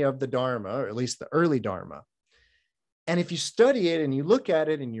summary of the Dharma, or at least the early Dharma. And if you study it and you look at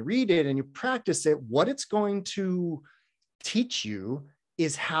it and you read it and you practice it, what it's going to teach you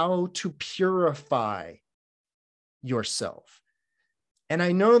is how to purify yourself. And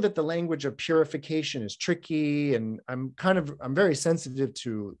I know that the language of purification is tricky, and I'm very sensitive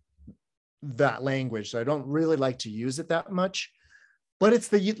to that language. So I don't really like to use it that much, but it's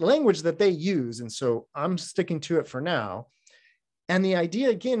the language that they use. And so I'm sticking to it for now. And the idea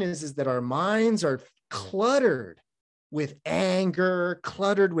again is that our minds are cluttered with anger,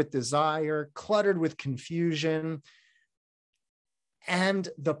 cluttered with desire, cluttered with confusion. And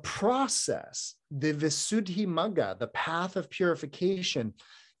the process, the Visuddhi Magga, the path of purification,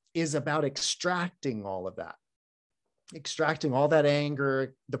 is about extracting all of that, extracting all that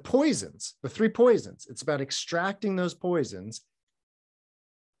anger, the poisons, the three poisons. It's about extracting those poisons.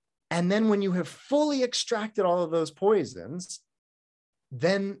 And then when you have fully extracted all of those poisons,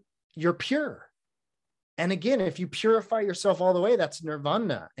 then you're pure. And again, if you purify yourself all the way, that's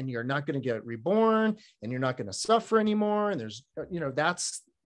nirvana, and you're not going to get reborn, and you're not going to suffer anymore. And there's,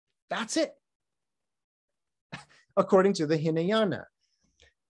 that's it, according to the Hinayana.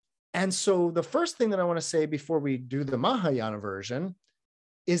 And so the first thing that I want to say before we do the Mahayana version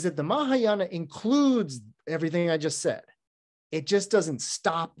is that the Mahayana includes everything I just said. It just doesn't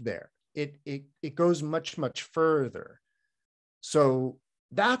stop there. It goes much, much further. So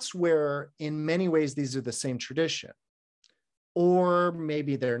that's where, in many ways, these are the same tradition, or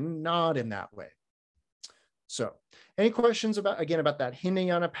maybe they're not in that way. So, any questions about that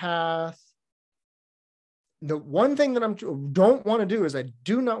Hinayana path? The one thing that I don't want to do is I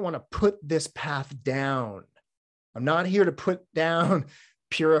do not want to put this path down. I'm not here to put down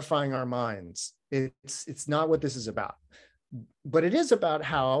purifying our minds. It's not what this is about. But it is about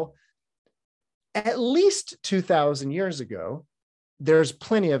how, at least 2,000 years ago, there's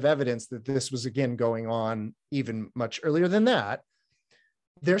plenty of evidence that this was, again, going on even much earlier than that.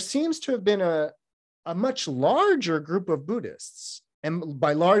 There seems to have been a much larger group of Buddhists. And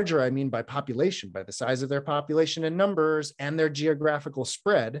by larger, I mean by population, by the size of their population and numbers and their geographical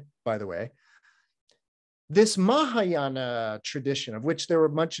spread, by the way. This Mahayana tradition, of which there were a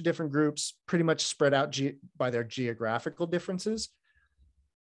bunch of different groups, pretty much spread out by their geographical differences.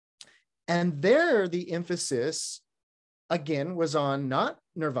 And there, the emphasis, again, was on not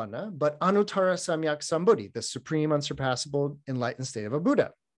nirvana, but anuttara samyak sambodhi, the supreme, unsurpassable, enlightened state of a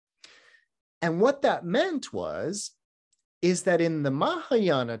Buddha. And what that meant is that in the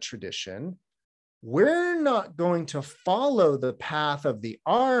Mahayana tradition, we're not going to follow the path of the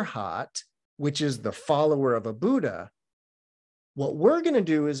Arhat, which is the follower of a Buddha. What we're going to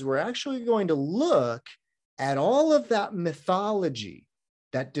do is we're actually going to look at all of that mythology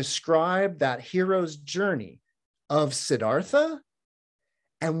that described that hero's journey of Siddhartha,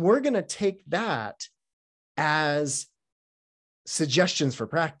 and we're going to take that as suggestions for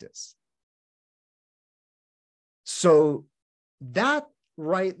practice. So that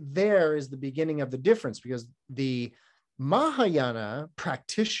right there is the beginning of the difference, because the Mahayana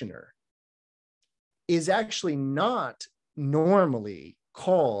practitioner is actually not normally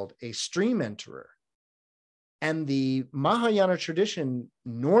called a stream enterer. And the Mahayana tradition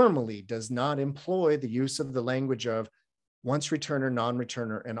normally does not employ the use of the language of once returner,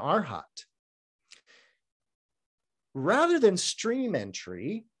 non-returner, and arhat. Rather than stream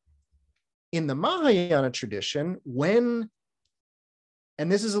entry, in the Mahayana tradition, and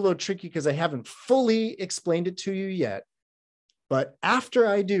this is a little tricky because I haven't fully explained it to you yet, but after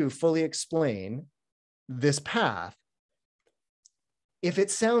I do fully explain this path, if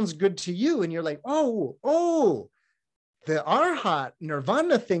it sounds good to you and you're like, oh, the Arhat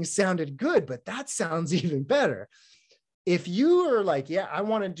Nirvana thing sounded good, but that sounds even better. If you are like, yeah, I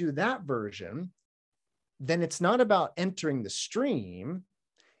want to do that version, then it's not about entering the stream,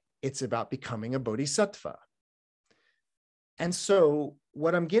 it's about becoming a bodhisattva. And so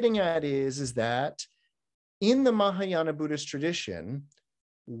what I'm getting at is that in the Mahayana Buddhist tradition,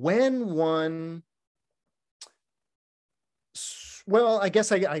 when one, well, I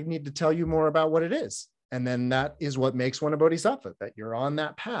guess I need to tell you more about what it is. And then that is what makes one a bodhisattva, that you're on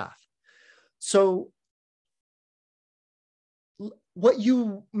that path. So what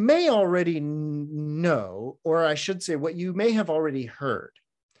you may already know, or I should say what you may have already heard,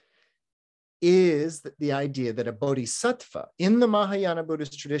 is the idea that a bodhisattva, in the Mahayana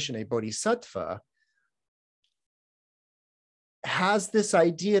Buddhist tradition, a bodhisattva has this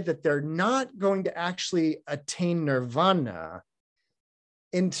idea that they're not going to actually attain nirvana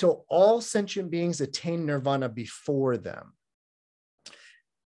until all sentient beings attain nirvana before them.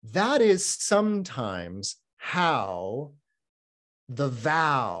 That is sometimes how the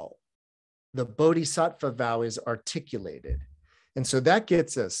vow, the Bodhisattva vow, is articulated. And so that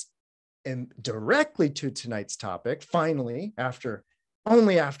gets us and directly to tonight's topic. Finally,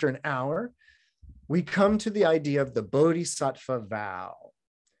 only after an hour, we come to the idea of the Bodhisattva vow.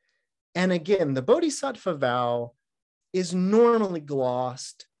 And again, the Bodhisattva vow is normally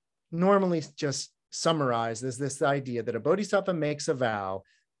glossed, normally just summarized as this idea that a bodhisattva makes a vow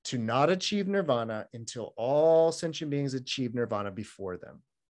to not achieve nirvana until all sentient beings achieve nirvana before them.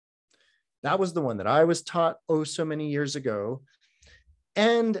 That was the one that I was taught so many years ago.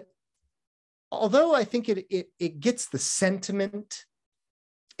 And although I think it gets the sentiment,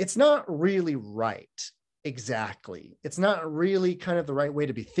 it's not really right exactly. It's not really kind of the right way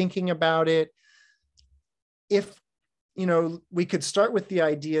to be thinking about it. If, we could start with the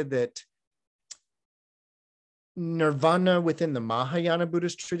idea that nirvana within the Mahayana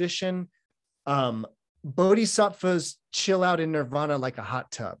Buddhist tradition, bodhisattvas chill out in nirvana like a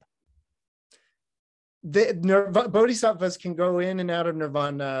hot tub. Bodhisattvas can go in and out of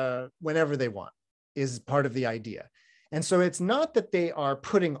nirvana whenever they want, is part of the idea. And so it's not that they are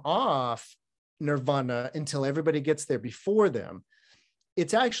putting off nirvana until everybody gets there before them.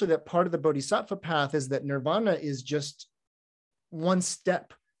 It's actually that part of the bodhisattva path is that nirvana is just one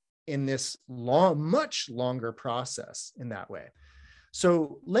step in this much longer process in that way.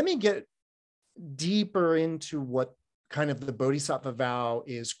 So let me get deeper into what kind of the Bodhisattva vow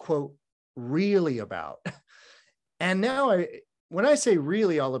is, quote, really about. And now when I say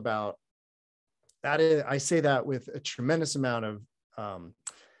really all about, that is, I say that with a tremendous amount of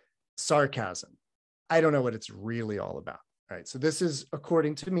sarcasm. I don't know what it's really all about. Right. So this is,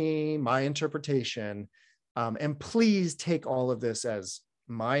 according to me, my interpretation. And please take all of this as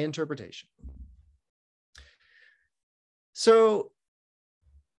my interpretation. So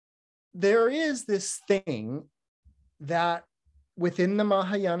there is this thing that within the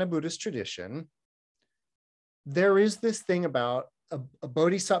Mahayana Buddhist tradition, there is this thing about a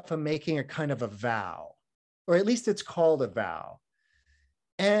bodhisattva making a kind of a vow, or at least it's called a vow.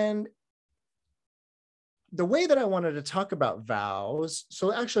 And the way that I wanted to talk about vows,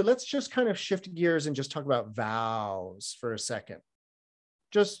 so actually let's just kind of shift gears and just talk about vows for a second.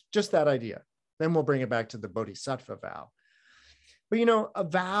 Just that idea. Then we'll bring it back to the Bodhisattva vow. But, a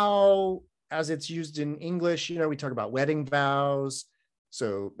vow, as it's used in English, we talk about wedding vows.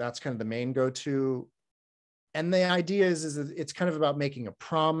 So that's kind of the main go-to. And the idea is that it's kind of about making a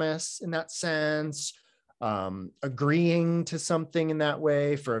promise in that sense, agreeing to something in that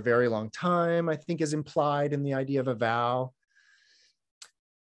way for a very long time, I think is implied in the idea of a vow.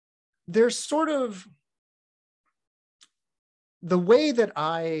 There's sort of the way that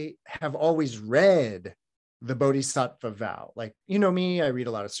I have always read the Bodhisattva vow. Like, me, I read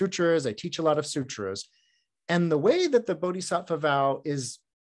a lot of sutras, I teach a lot of sutras. And the way that the Bodhisattva vow is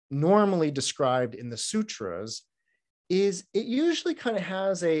normally described in the sutras is it usually kind of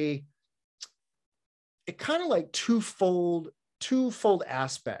has it kind of like twofold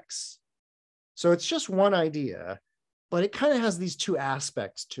aspects. So it's just one idea, but it kind of has these two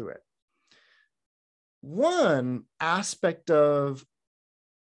aspects to it. One aspect of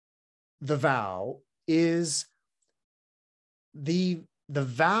the vow is the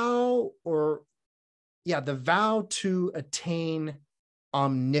vow to attain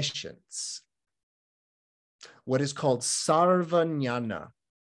omniscience, what is called sarvajnana,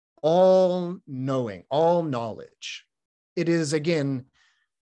 all knowing, all knowledge. It is, again,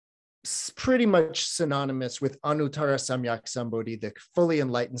 pretty much synonymous with anuttara samyak sambodhi, the fully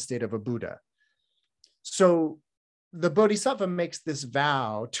enlightened state of a Buddha. So the Bodhisattva makes this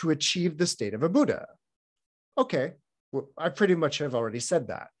vow to achieve the state of a Buddha. Okay, well, I pretty much have already said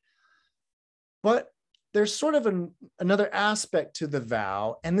that. But there's sort of another aspect to the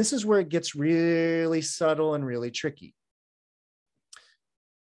vow, and this is where it gets really subtle and really tricky.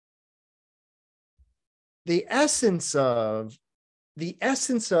 The essence of the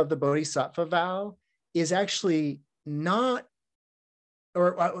Bodhisattva vow is actually not,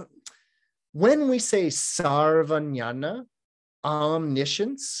 when we say sarvajnana,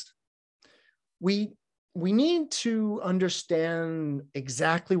 omniscience, we need to understand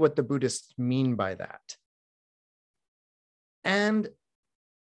exactly what the Buddhists mean by that. And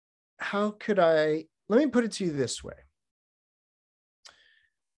let me put it to you this way.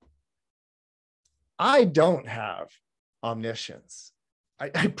 I don't have omniscience.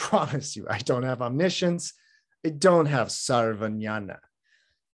 I promise you, I don't have omniscience. I don't have sarvajnana.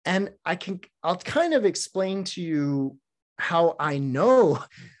 And I'll kind of explain to you how I know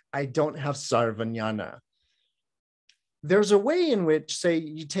I don't have sarvajnana. There's a way in which, say,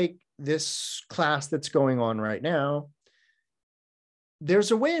 you take this class that's going on right now,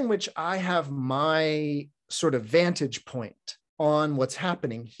 there's a way in which I have my sort of vantage point on what's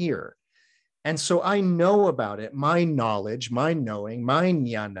happening here. And so I know about it. My knowledge, my knowing, my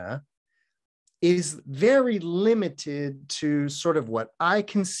jnana is very limited to sort of what I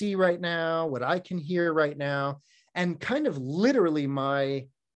can see right now, what I can hear right now, and kind of literally my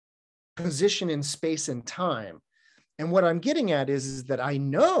position in space and time. And what I'm getting at is that I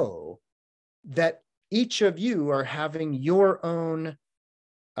know that each of you are having your own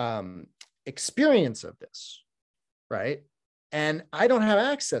experience of this, right? And I don't have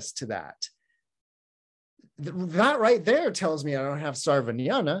access to that. That right there tells me I don't have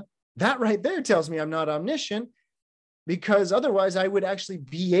sarvajnana. That right there tells me I'm not omniscient, because otherwise I would actually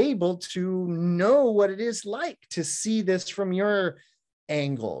be able to know what it is like to see this from your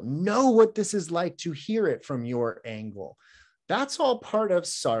angle, know what this is like to hear it from your angle. That's all part of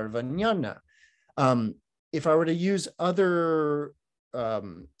sarvajnana. If I were to use other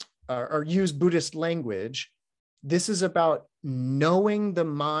or use Buddhist language, this is about knowing the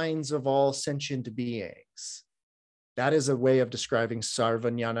minds of all sentient beings. That is a way of describing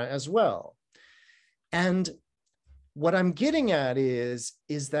sarvajnana as well. And what I'm getting at is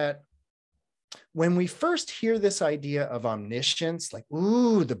that when we first hear this idea of omniscience, like,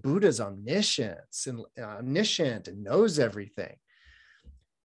 ooh, the Buddha's omniscience and omniscient and knows everything.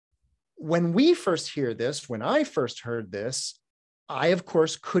 When we first hear this, when I first heard this, I, of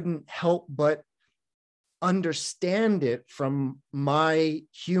course, couldn't help but understand it from my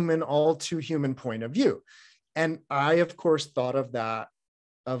human, all too human point of view. And I, of course, thought of that,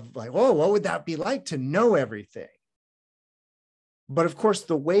 of like, oh, what would that be like to know everything? But of course,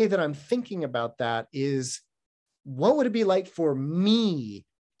 the way that I'm thinking about that is, what would it be like for me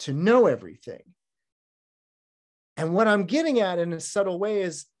to know everything? And what I'm getting at in a subtle way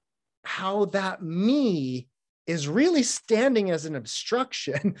is how that me is really standing as an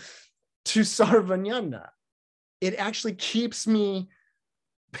obstruction to sarvajnana. It actually keeps me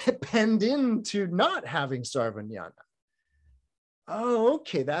penned into not having sarvajnana. Oh,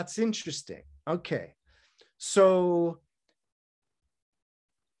 okay, that's interesting. Okay, so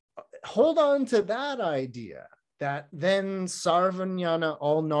hold on to that idea that then sarvajnana,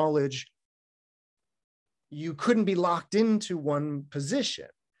 all knowledge, you couldn't be locked into one position.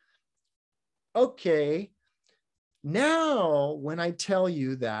 Okay, now when I tell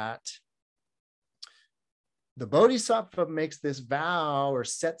you that the Bodhisattva makes this vow or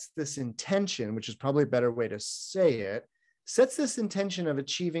sets this intention, which is probably a better way to say it, sets this intention of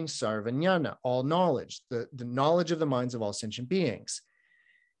achieving sarvajnana, all knowledge, the knowledge of the minds of all sentient beings.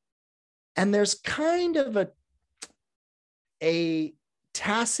 And there's kind of a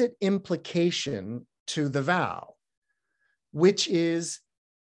tacit implication to the vow, which is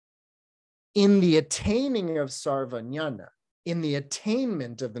in the attaining of sarvajnana, in the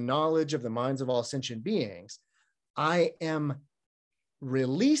attainment of the knowledge of the minds of all sentient beings, I am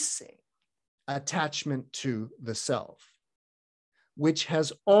releasing attachment to the self, which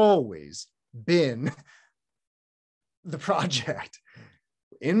has always been the project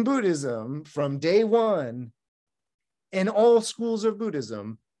in Buddhism from day one. In all schools of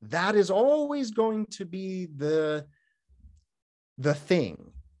Buddhism, that is always going to be the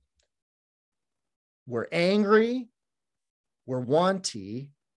thing. We're angry, we're wanty,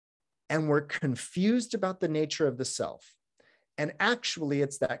 and we're confused about the nature of the self. And actually,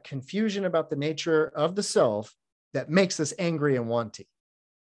 it's that confusion about the nature of the self that makes us angry and wanty.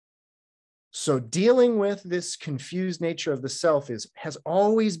 So dealing with this confused nature of the self has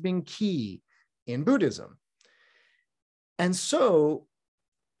always been key in Buddhism. And so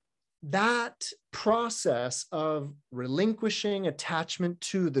that process of relinquishing attachment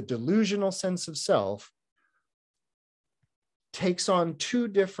to the delusional sense of self takes on two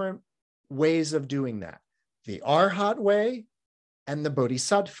different ways of doing that: the Arhat way and the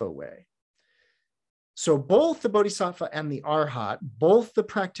Bodhisattva way. So both the Bodhisattva and the Arhat, both the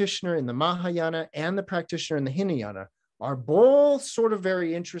practitioner in the Mahayana and the practitioner in the Hinayana, are both sort of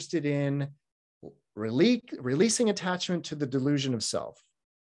very interested in releasing attachment to the delusion of self.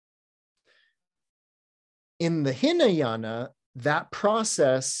 In the Hinayana, that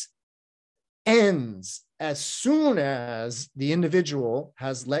process ends as soon as the individual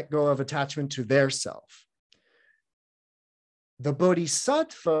has let go of attachment to their self. The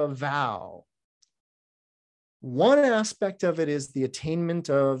Bodhisattva vow, one aspect of it is the attainment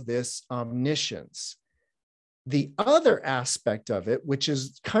of this omniscience. The other aspect of it, which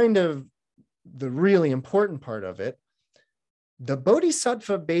is kind of the really important part of it, the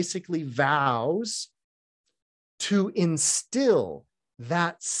Bodhisattva basically vows to instill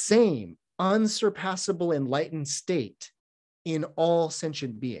that same unsurpassable enlightened state in all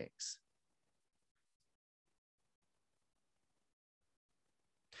sentient beings.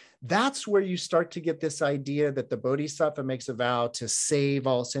 That's where you start to get this idea that the Bodhisattva makes a vow to save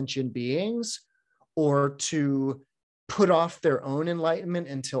all sentient beings, or to put off their own enlightenment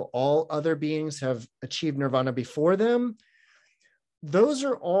until all other beings have achieved nirvana before them. Those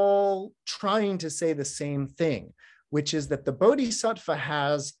are all trying to say the same thing, which is that the Bodhisattva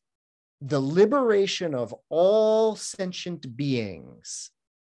has the liberation of all sentient beings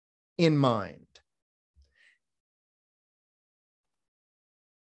in mind.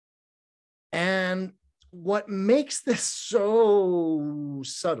 And what makes this so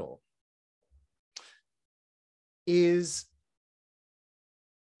subtle is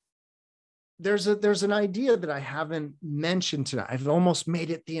there's an idea that I haven't mentioned tonight. I've almost made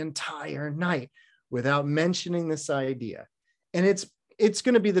it the entire night without mentioning this idea. And it's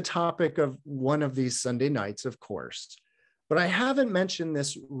going to be the topic of one of these Sunday nights, of course. But I haven't mentioned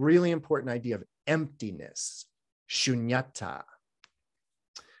this really important idea of emptiness, shunyata.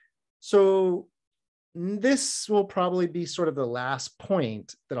 So this will probably be sort of the last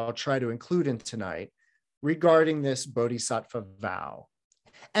point that I'll try to include in tonight regarding this Bodhisattva vow,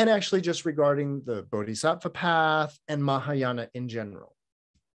 and actually just regarding the Bodhisattva path and Mahayana in general.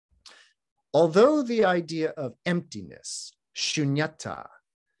 Although the idea of emptiness, shunyata,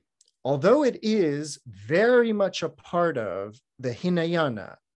 although it is very much a part of the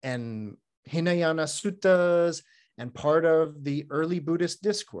Hinayana and Hinayana suttas and part of the early Buddhist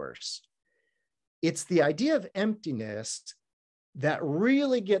discourse, it's the idea of emptiness that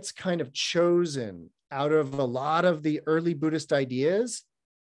really gets kind of chosen out of a lot of the early Buddhist ideas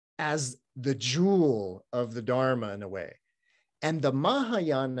as the jewel of the Dharma in a way. And the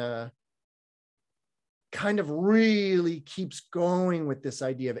Mahayana kind of really keeps going with this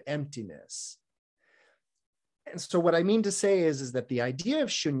idea of emptiness. And so what I mean to say is that the idea of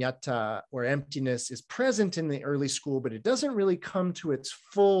shunyata or emptiness is present in the early school, but it doesn't really come to its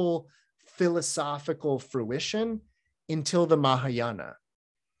full philosophical fruition until the Mahayana.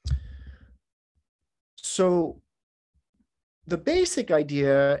 So the basic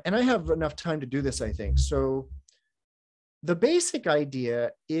idea, and I have enough time to do this, I think. So the basic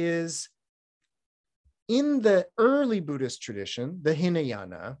idea is in the early Buddhist tradition, the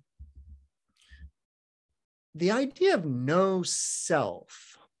Hinayana, the idea of no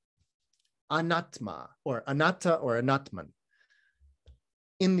self, anatma or anatta or anatman.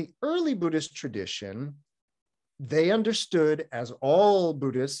 In the early Buddhist tradition, they understood, as all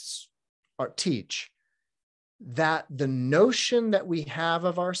Buddhists teach, that the notion that we have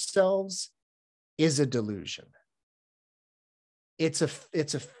of ourselves is a delusion. It's a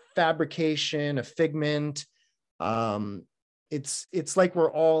fabrication, a figment. It's like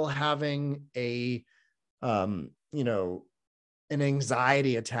we're all having an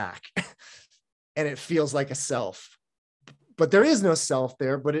anxiety attack, and it feels like a self. But there is no self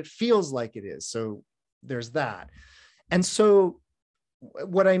there, but it feels like it is. So there's that. And so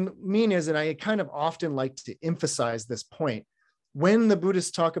what I mean is, and I kind of often like to emphasize this point, when the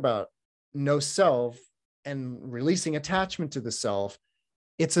Buddhists talk about no self and releasing attachment to the self,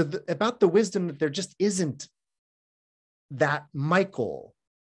 it's about the wisdom that there just isn't that Michael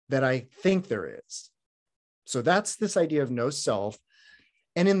that I think there is. So that's this idea of no self.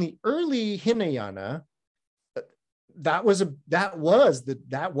 And in the early Hinayana, that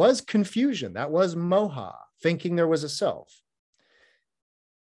was confusion. That was moha, thinking there was a self.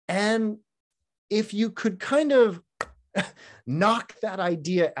 And if you could kind of knock that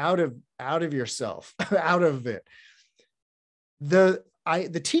idea out of yourself, out of it, the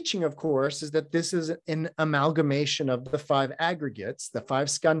teaching, of course, is that this is an amalgamation of the five aggregates, the five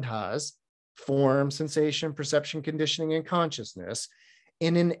skandhas, form, sensation, perception, conditioning, and consciousness,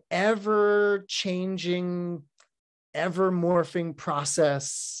 in an ever-changing, ever-morphing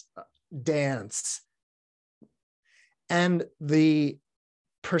process dance. And the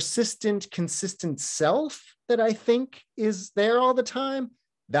persistent, consistent self that I think is there all the time,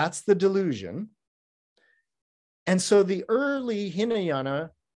 that's the delusion. And so the early Hinayana,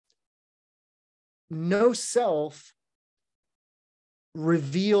 no self,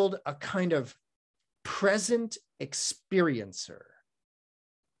 revealed a kind of present experiencer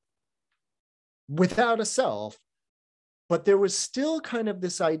without a self. But there was still kind of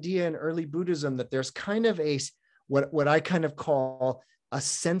this idea in early Buddhism that there's kind of what I kind of call a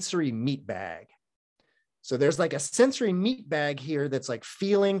sensory meat bag. So there's like a sensory meat bag here that's like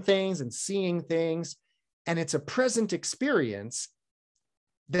feeling things and seeing things, and it's a present experience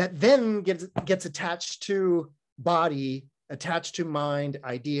that then gets attached to body, attached to mind,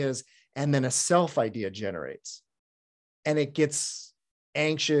 ideas, and then a self idea generates. And it gets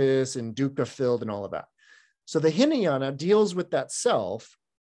anxious and dukkha filled and all of that. So the Hinayana deals with that self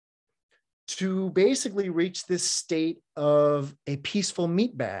to basically reach this state of a peaceful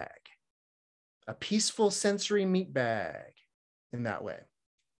meat bag, a peaceful sensory meat bag in that way.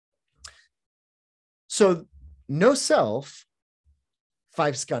 So no self,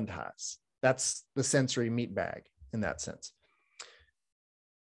 five skandhas. That's the sensory meat bag in that sense.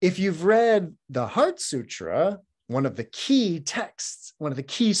 If you've read the Heart Sutra, one of the key texts, one of the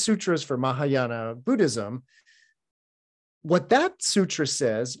key sutras for Mahayana Buddhism, what that sutra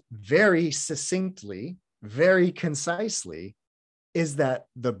says very succinctly, very concisely, is that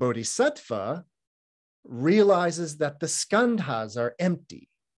the Bodhisattva realizes that the skandhas are empty.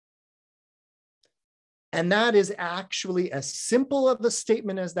 And that is actually, as simple of a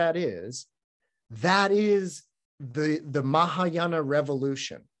statement as that is the Mahayana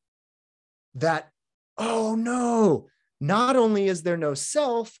revolution. That, oh no, Not only is there no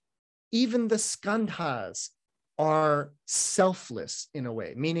self, even the skandhas are selfless in a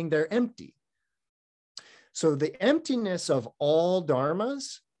way, meaning they're empty. So the emptiness of all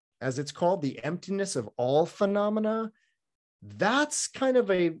dharmas, as it's called, the emptiness of all phenomena, that's kind of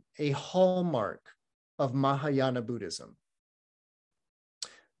a hallmark of Mahayana Buddhism.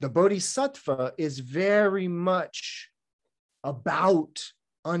 The Bodhisattva is very much about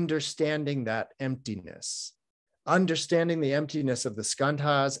understanding that emptiness, understanding the emptiness of the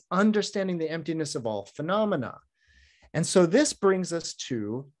skandhas, understanding the emptiness of all phenomena. And so this brings us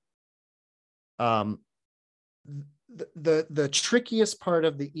to the trickiest part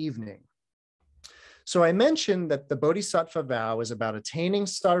of the evening. So I mentioned that the Bodhisattva vow is about attaining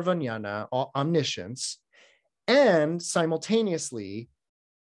sarvajnana, omniscience, and simultaneously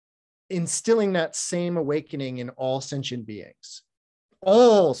instilling that same awakening in all sentient beings.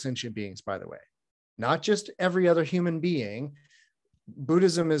 All sentient beings, by the way, not just every other human being.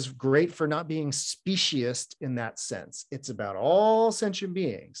 Buddhism is great for not being speciesist in that sense. It's about all sentient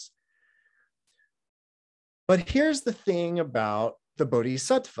beings. But here's the thing about the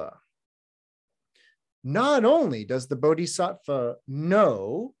Bodhisattva. Not only does the Bodhisattva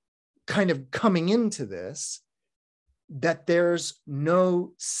know, kind of coming into this, that there's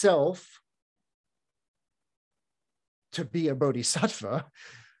no self to be a Bodhisattva,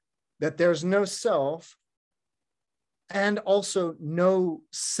 that there's no self and also no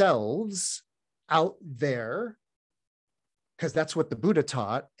selves out there, because that's what the Buddha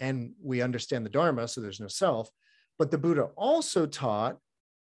taught, and we understand the Dharma, so there's no self. But the Buddha also taught,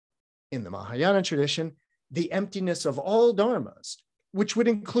 in the Mahayana tradition, the emptiness of all dharmas, which would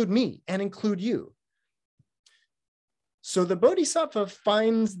include me and include you. So the Bodhisattva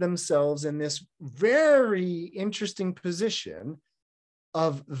finds themselves in this very interesting position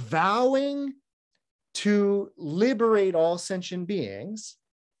of vowing to liberate all sentient beings,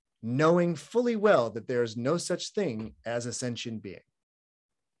 knowing fully well that there's no such thing as a sentient being.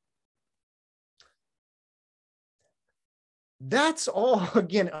 That's all,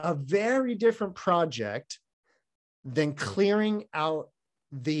 again, a very different project than clearing out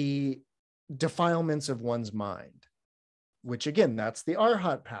the defilements of one's mind, which again, that's the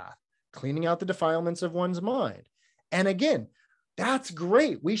Arhat path, cleaning out the defilements of one's mind. And again, that's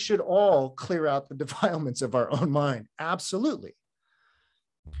great. We should all clear out the defilements of our own mind. Absolutely.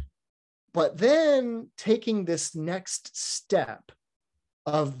 But then taking this next step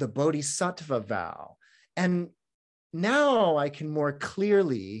of the Bodhisattva vow, and now I can more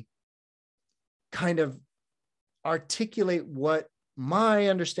clearly kind of articulate what my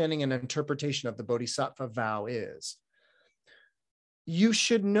understanding and interpretation of the Bodhisattva vow is. You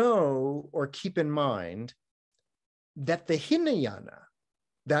should know or keep in mind that the Hinayana,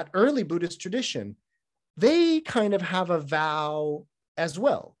 that early Buddhist tradition, they kind of have a vow as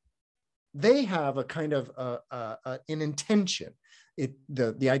well. They have a kind of an intention,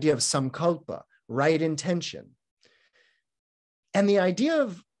 the idea of samkalpa, right intention. And the idea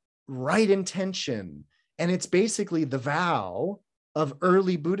of right intention, and it's basically the vow of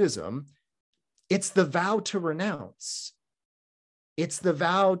early Buddhism, it's the vow to renounce. It's the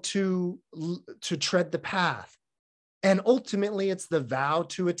vow to tread the path. And ultimately, it's the vow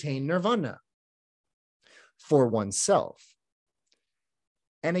to attain nirvana for oneself.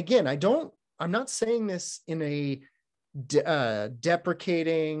 And again, I'm not saying this in a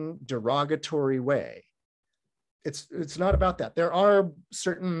deprecating, derogatory way. It's not about that. There are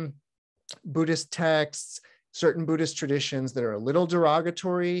certain Buddhist texts, certain Buddhist traditions that are a little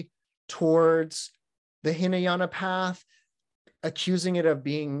derogatory towards the Hinayana path, accusing it of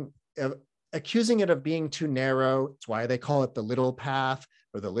being too narrow. It's why they call it the little path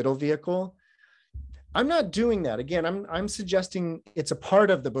or the little vehicle. I'm not doing that. Again, I'm suggesting it's a part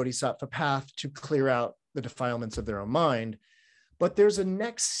of the Bodhisattva path to clear out the defilements of their own mind, but there's a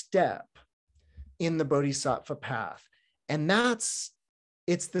next step in the Bodhisattva path, and it's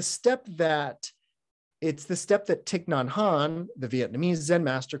the step that Thich Nhat Hanh, the Vietnamese Zen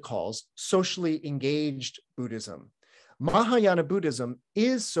master, calls socially engaged Buddhism. Mahayana Buddhism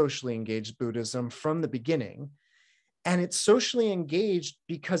is socially engaged Buddhism from the beginning, and it's socially engaged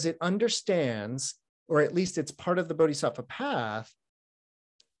because it understands, or at least it's part of the Bodhisattva path,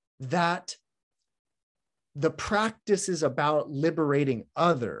 that the practice is about liberating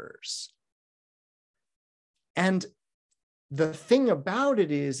others. And the thing about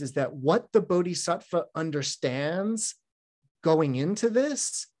it is that what the Bodhisattva understands going into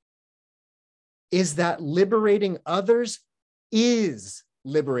this is that liberating others is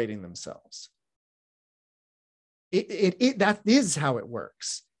liberating themselves. That is how it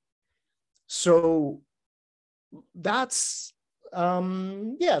works. So that's,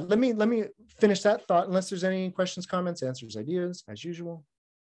 yeah, let me finish that thought, unless there's any questions, comments, answers, ideas, as usual.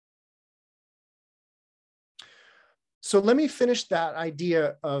 So let me finish that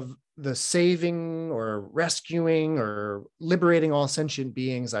idea of the saving or rescuing or liberating all sentient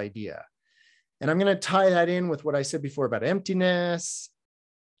beings idea. And I'm going to tie that in with what I said before about emptiness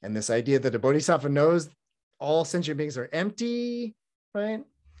and this idea that a bodhisattva knows all sentient beings are empty, right?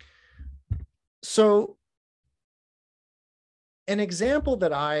 So an example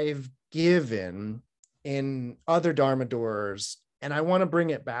that I've given in other Dharma doors, and I want to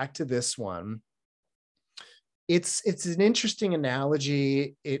bring it back to this one. It's an interesting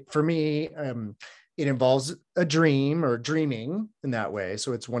analogy. For me, it involves a dream or dreaming in that way.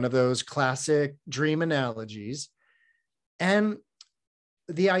 So it's one of those classic dream analogies. And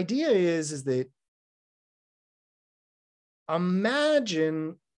the idea is that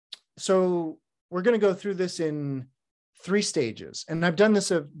imagine, so we're going to go through this in 3 stages. And I've done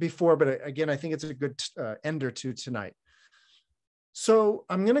this before, but again, I think it's a good ender to tonight. So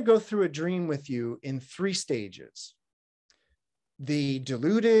I'm going to go through a dream with you in 3 stages. The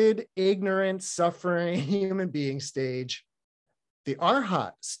deluded, ignorant, suffering human being stage, the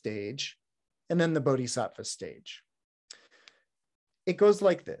arhat stage, and then the bodhisattva stage. It goes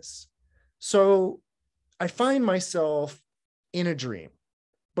like this. So I find myself in a dream,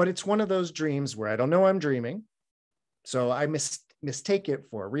 but it's one of those dreams where I don't know I'm dreaming. So I mistake it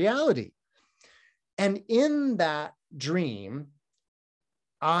for reality. And in that dream,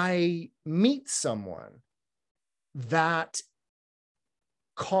 I meet someone that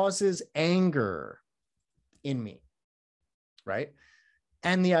causes anger in me, right?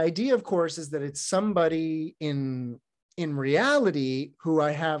 And the idea, of course, is that it's somebody in reality who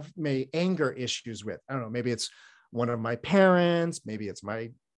I have anger issues with. I don't know, maybe it's one of my parents, maybe it's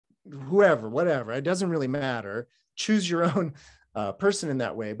my whoever, whatever. It doesn't really matter. Choose your own person in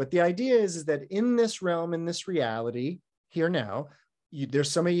that way. But the idea is that in this realm, in this reality, here now,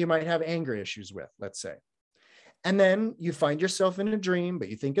 there's somebody you might have anger issues with, let's say. And then you find yourself in a dream, but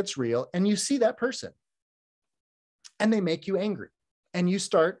you think it's real, and you see that person. And they make you angry. And you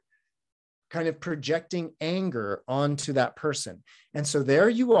start kind of projecting anger onto that person. And so there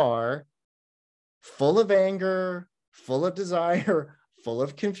you are, full of anger, full of desire, full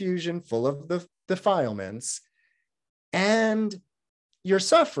of confusion, full of the defilements. And you're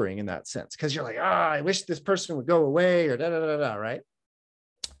suffering in that sense because you're like, I wish this person would go away, or da, right?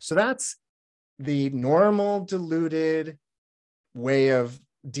 So that's the normal deluded way of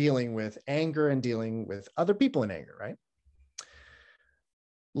dealing with anger and dealing with other people in anger, right?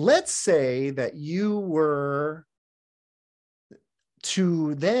 Let's say that you were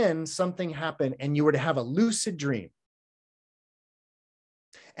to then something happen and you were to have a lucid dream.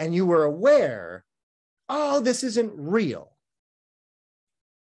 And you were aware, this isn't real.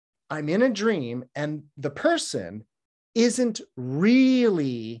 I'm in a dream and the person isn't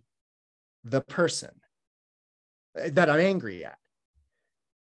really the person that I'm angry at.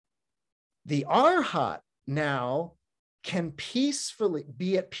 The arhat now can peacefully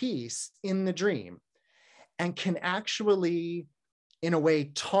be at peace in the dream and can actually, in a way,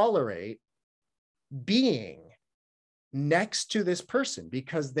 tolerate being next to this person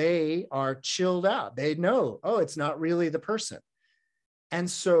because they are chilled out. They know, it's not really the person. And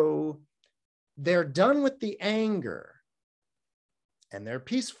so they're done with the anger and they're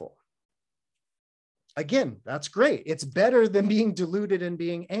peaceful. Again, that's great. It's better than being deluded and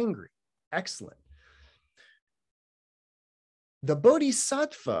being angry. Excellent. The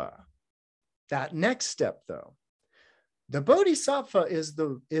bodhisattva, that next step though, the bodhisattva is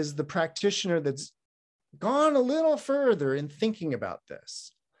the practitioner that's gone a little further in thinking about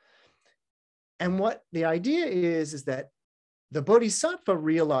this. And what the idea is that the bodhisattva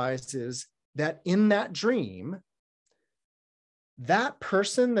realizes that in that dream, that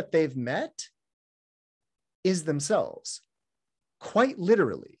person that they've met is themselves, quite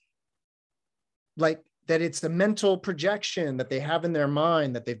literally. Like that it's a mental projection that they have in their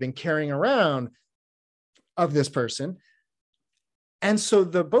mind that they've been carrying around of this person. And so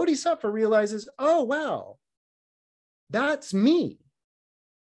the bodhisattva realizes, wow, that's me.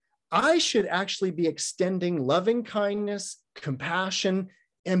 I should actually be extending loving kindness, compassion,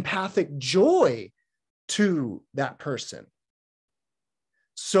 empathic joy to that person.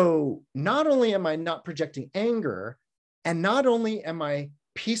 So not only am I not projecting anger, and not only am I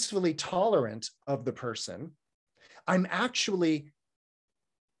peacefully tolerant of the person, I'm actually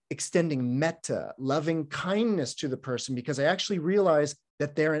extending metta, loving kindness to the person, because I actually realize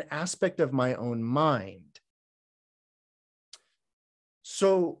that they're an aspect of my own mind.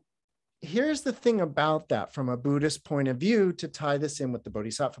 So here's the thing about that from a Buddhist point of view to tie this in with the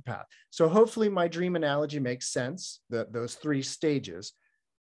Bodhisattva path. So hopefully my dream analogy makes sense, those three stages.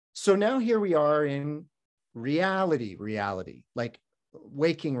 So now here we are in reality, like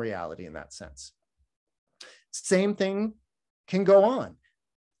waking reality in that sense. Same thing can go on.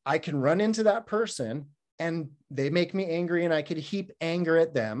 I can run into that person and they make me angry, and I could heap anger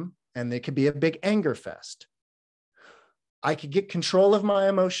at them, and they could be a big anger fest. I could get control of my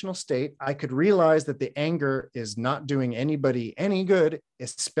emotional state. I could realize that the anger is not doing anybody any good,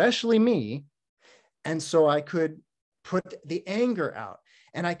 especially me. And so I could put the anger out,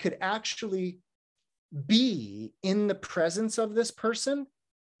 and I could actually be in the presence of this person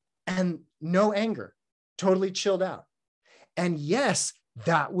and no anger, totally chilled out. And yes,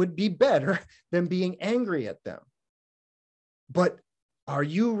 that would be better than being angry at them. But are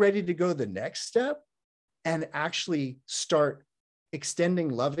you ready to go the next step and actually start extending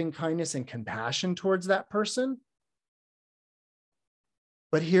loving kindness and compassion towards that person?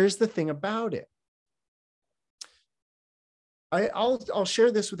 But here's the thing about it. I'll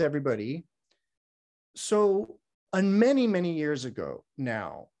share this with everybody. So many, many years ago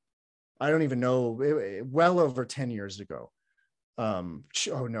now, I don't even know, well over 10 years ago.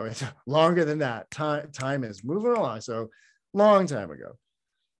 Oh no, it's longer than that. Time is moving along. So long time ago.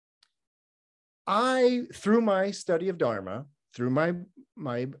 Through my study of Dharma, through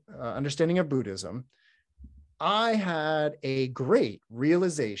my understanding of Buddhism, I had a great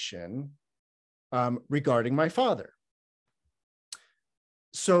realization regarding my father.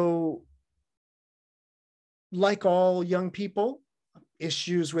 So, like all young people,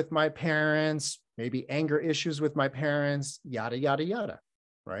 issues with my parents, maybe anger issues with my parents, yada, yada, yada,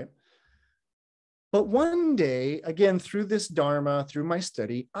 right? But one day, again, through this Dharma, through my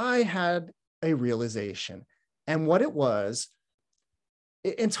study, I had a realization. And what it was,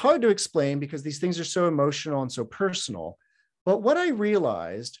 it's hard to explain because these things are so emotional and so personal. But what I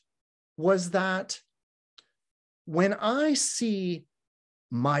realized was that when I see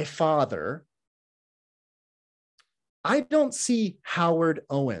my father, I don't see Howard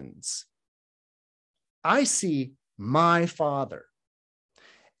Owens. I see my father.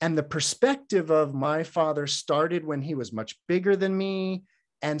 And the perspective of my father started when he was much bigger than me.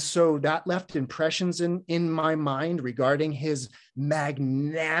 And so that left impressions in my mind regarding his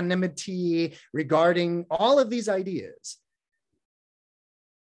magnanimity, regarding all of these ideas.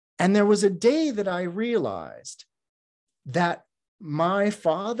 And there was a day that I realized that my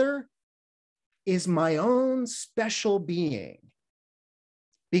father is my own special being,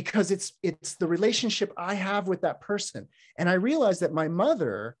 because it's the relationship I have with that person. And I realized that my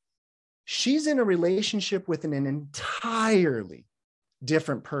mother, she's in a relationship with an entirely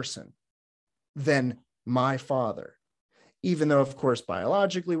different person than my father, even though, of course,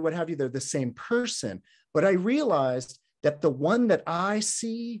 biologically, what have you, they're the same person. But I realized that the one that I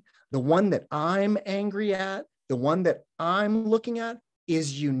see, the one that I'm angry at, the one that I'm looking at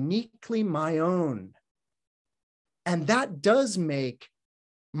is uniquely my own. And that does make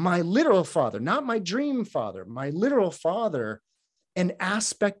my literal father, not my dream father, my literal father, an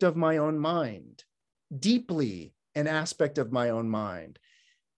aspect of my own mind, deeply an aspect of my own mind.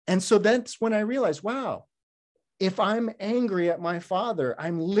 And so that's when I realized, wow, if I'm angry at my father,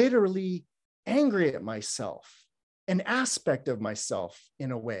 I'm literally angry at myself, an aspect of myself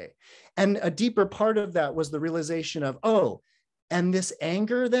in a way. And a deeper part of that was the realization of, oh, and this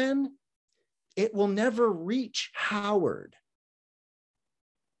anger then, it will never reach Howard,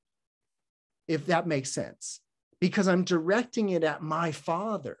 if that makes sense, because I'm directing it at my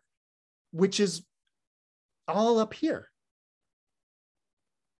father, which is all up here.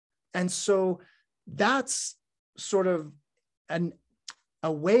 And so that's sort of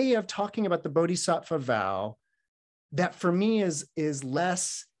a way of talking about the Bodhisattva vow that for me is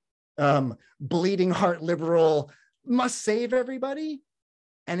less bleeding heart liberal, must save everybody.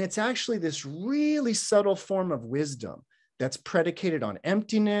 And it's actually this really subtle form of wisdom that's predicated on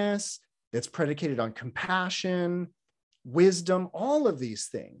emptiness, that's predicated on compassion, wisdom, all of these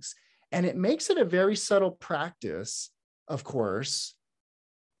things. And it makes it a very subtle practice, of course,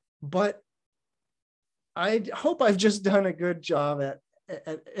 but I hope I've just done a good job at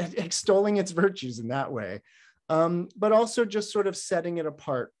extolling its virtues in that way, but also just sort of setting it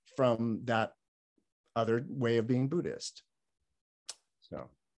apart from that other way of being Buddhist. So,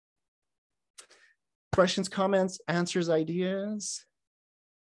 questions, comments, answers, ideas?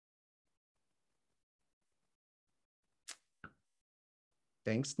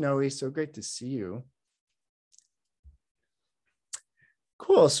 Thanks, Noe. So great to see you.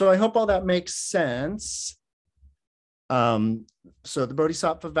 Cool. So I hope all that makes sense. So the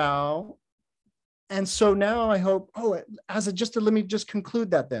Bodhisattva Vow. And so now I hope, let me just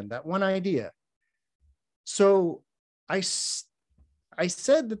conclude that then, that one idea. So I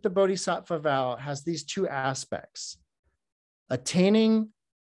said that the Bodhisattva Vow has these two aspects: attaining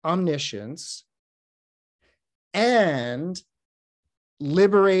omniscience and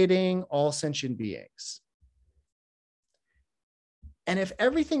liberating all sentient beings. And if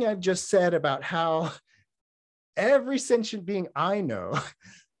everything I've just said about how every sentient being I know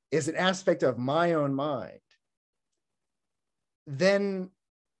is an aspect of my own mind, then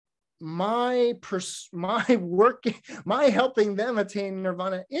my helping them attain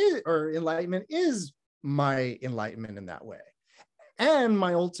nirvana or enlightenment is my enlightenment in that way, and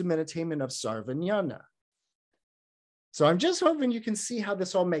my ultimate attainment of sarvajnana. So I'm just hoping you can see how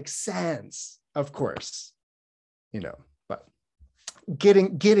this all makes sense. Of course, but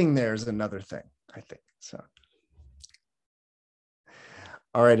getting there is another thing, I think. So,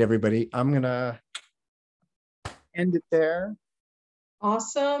 all right, everybody, I'm gonna end it there.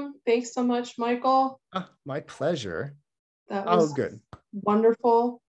 Awesome. Thanks so much, Michael. My pleasure. That was good. Wonderful.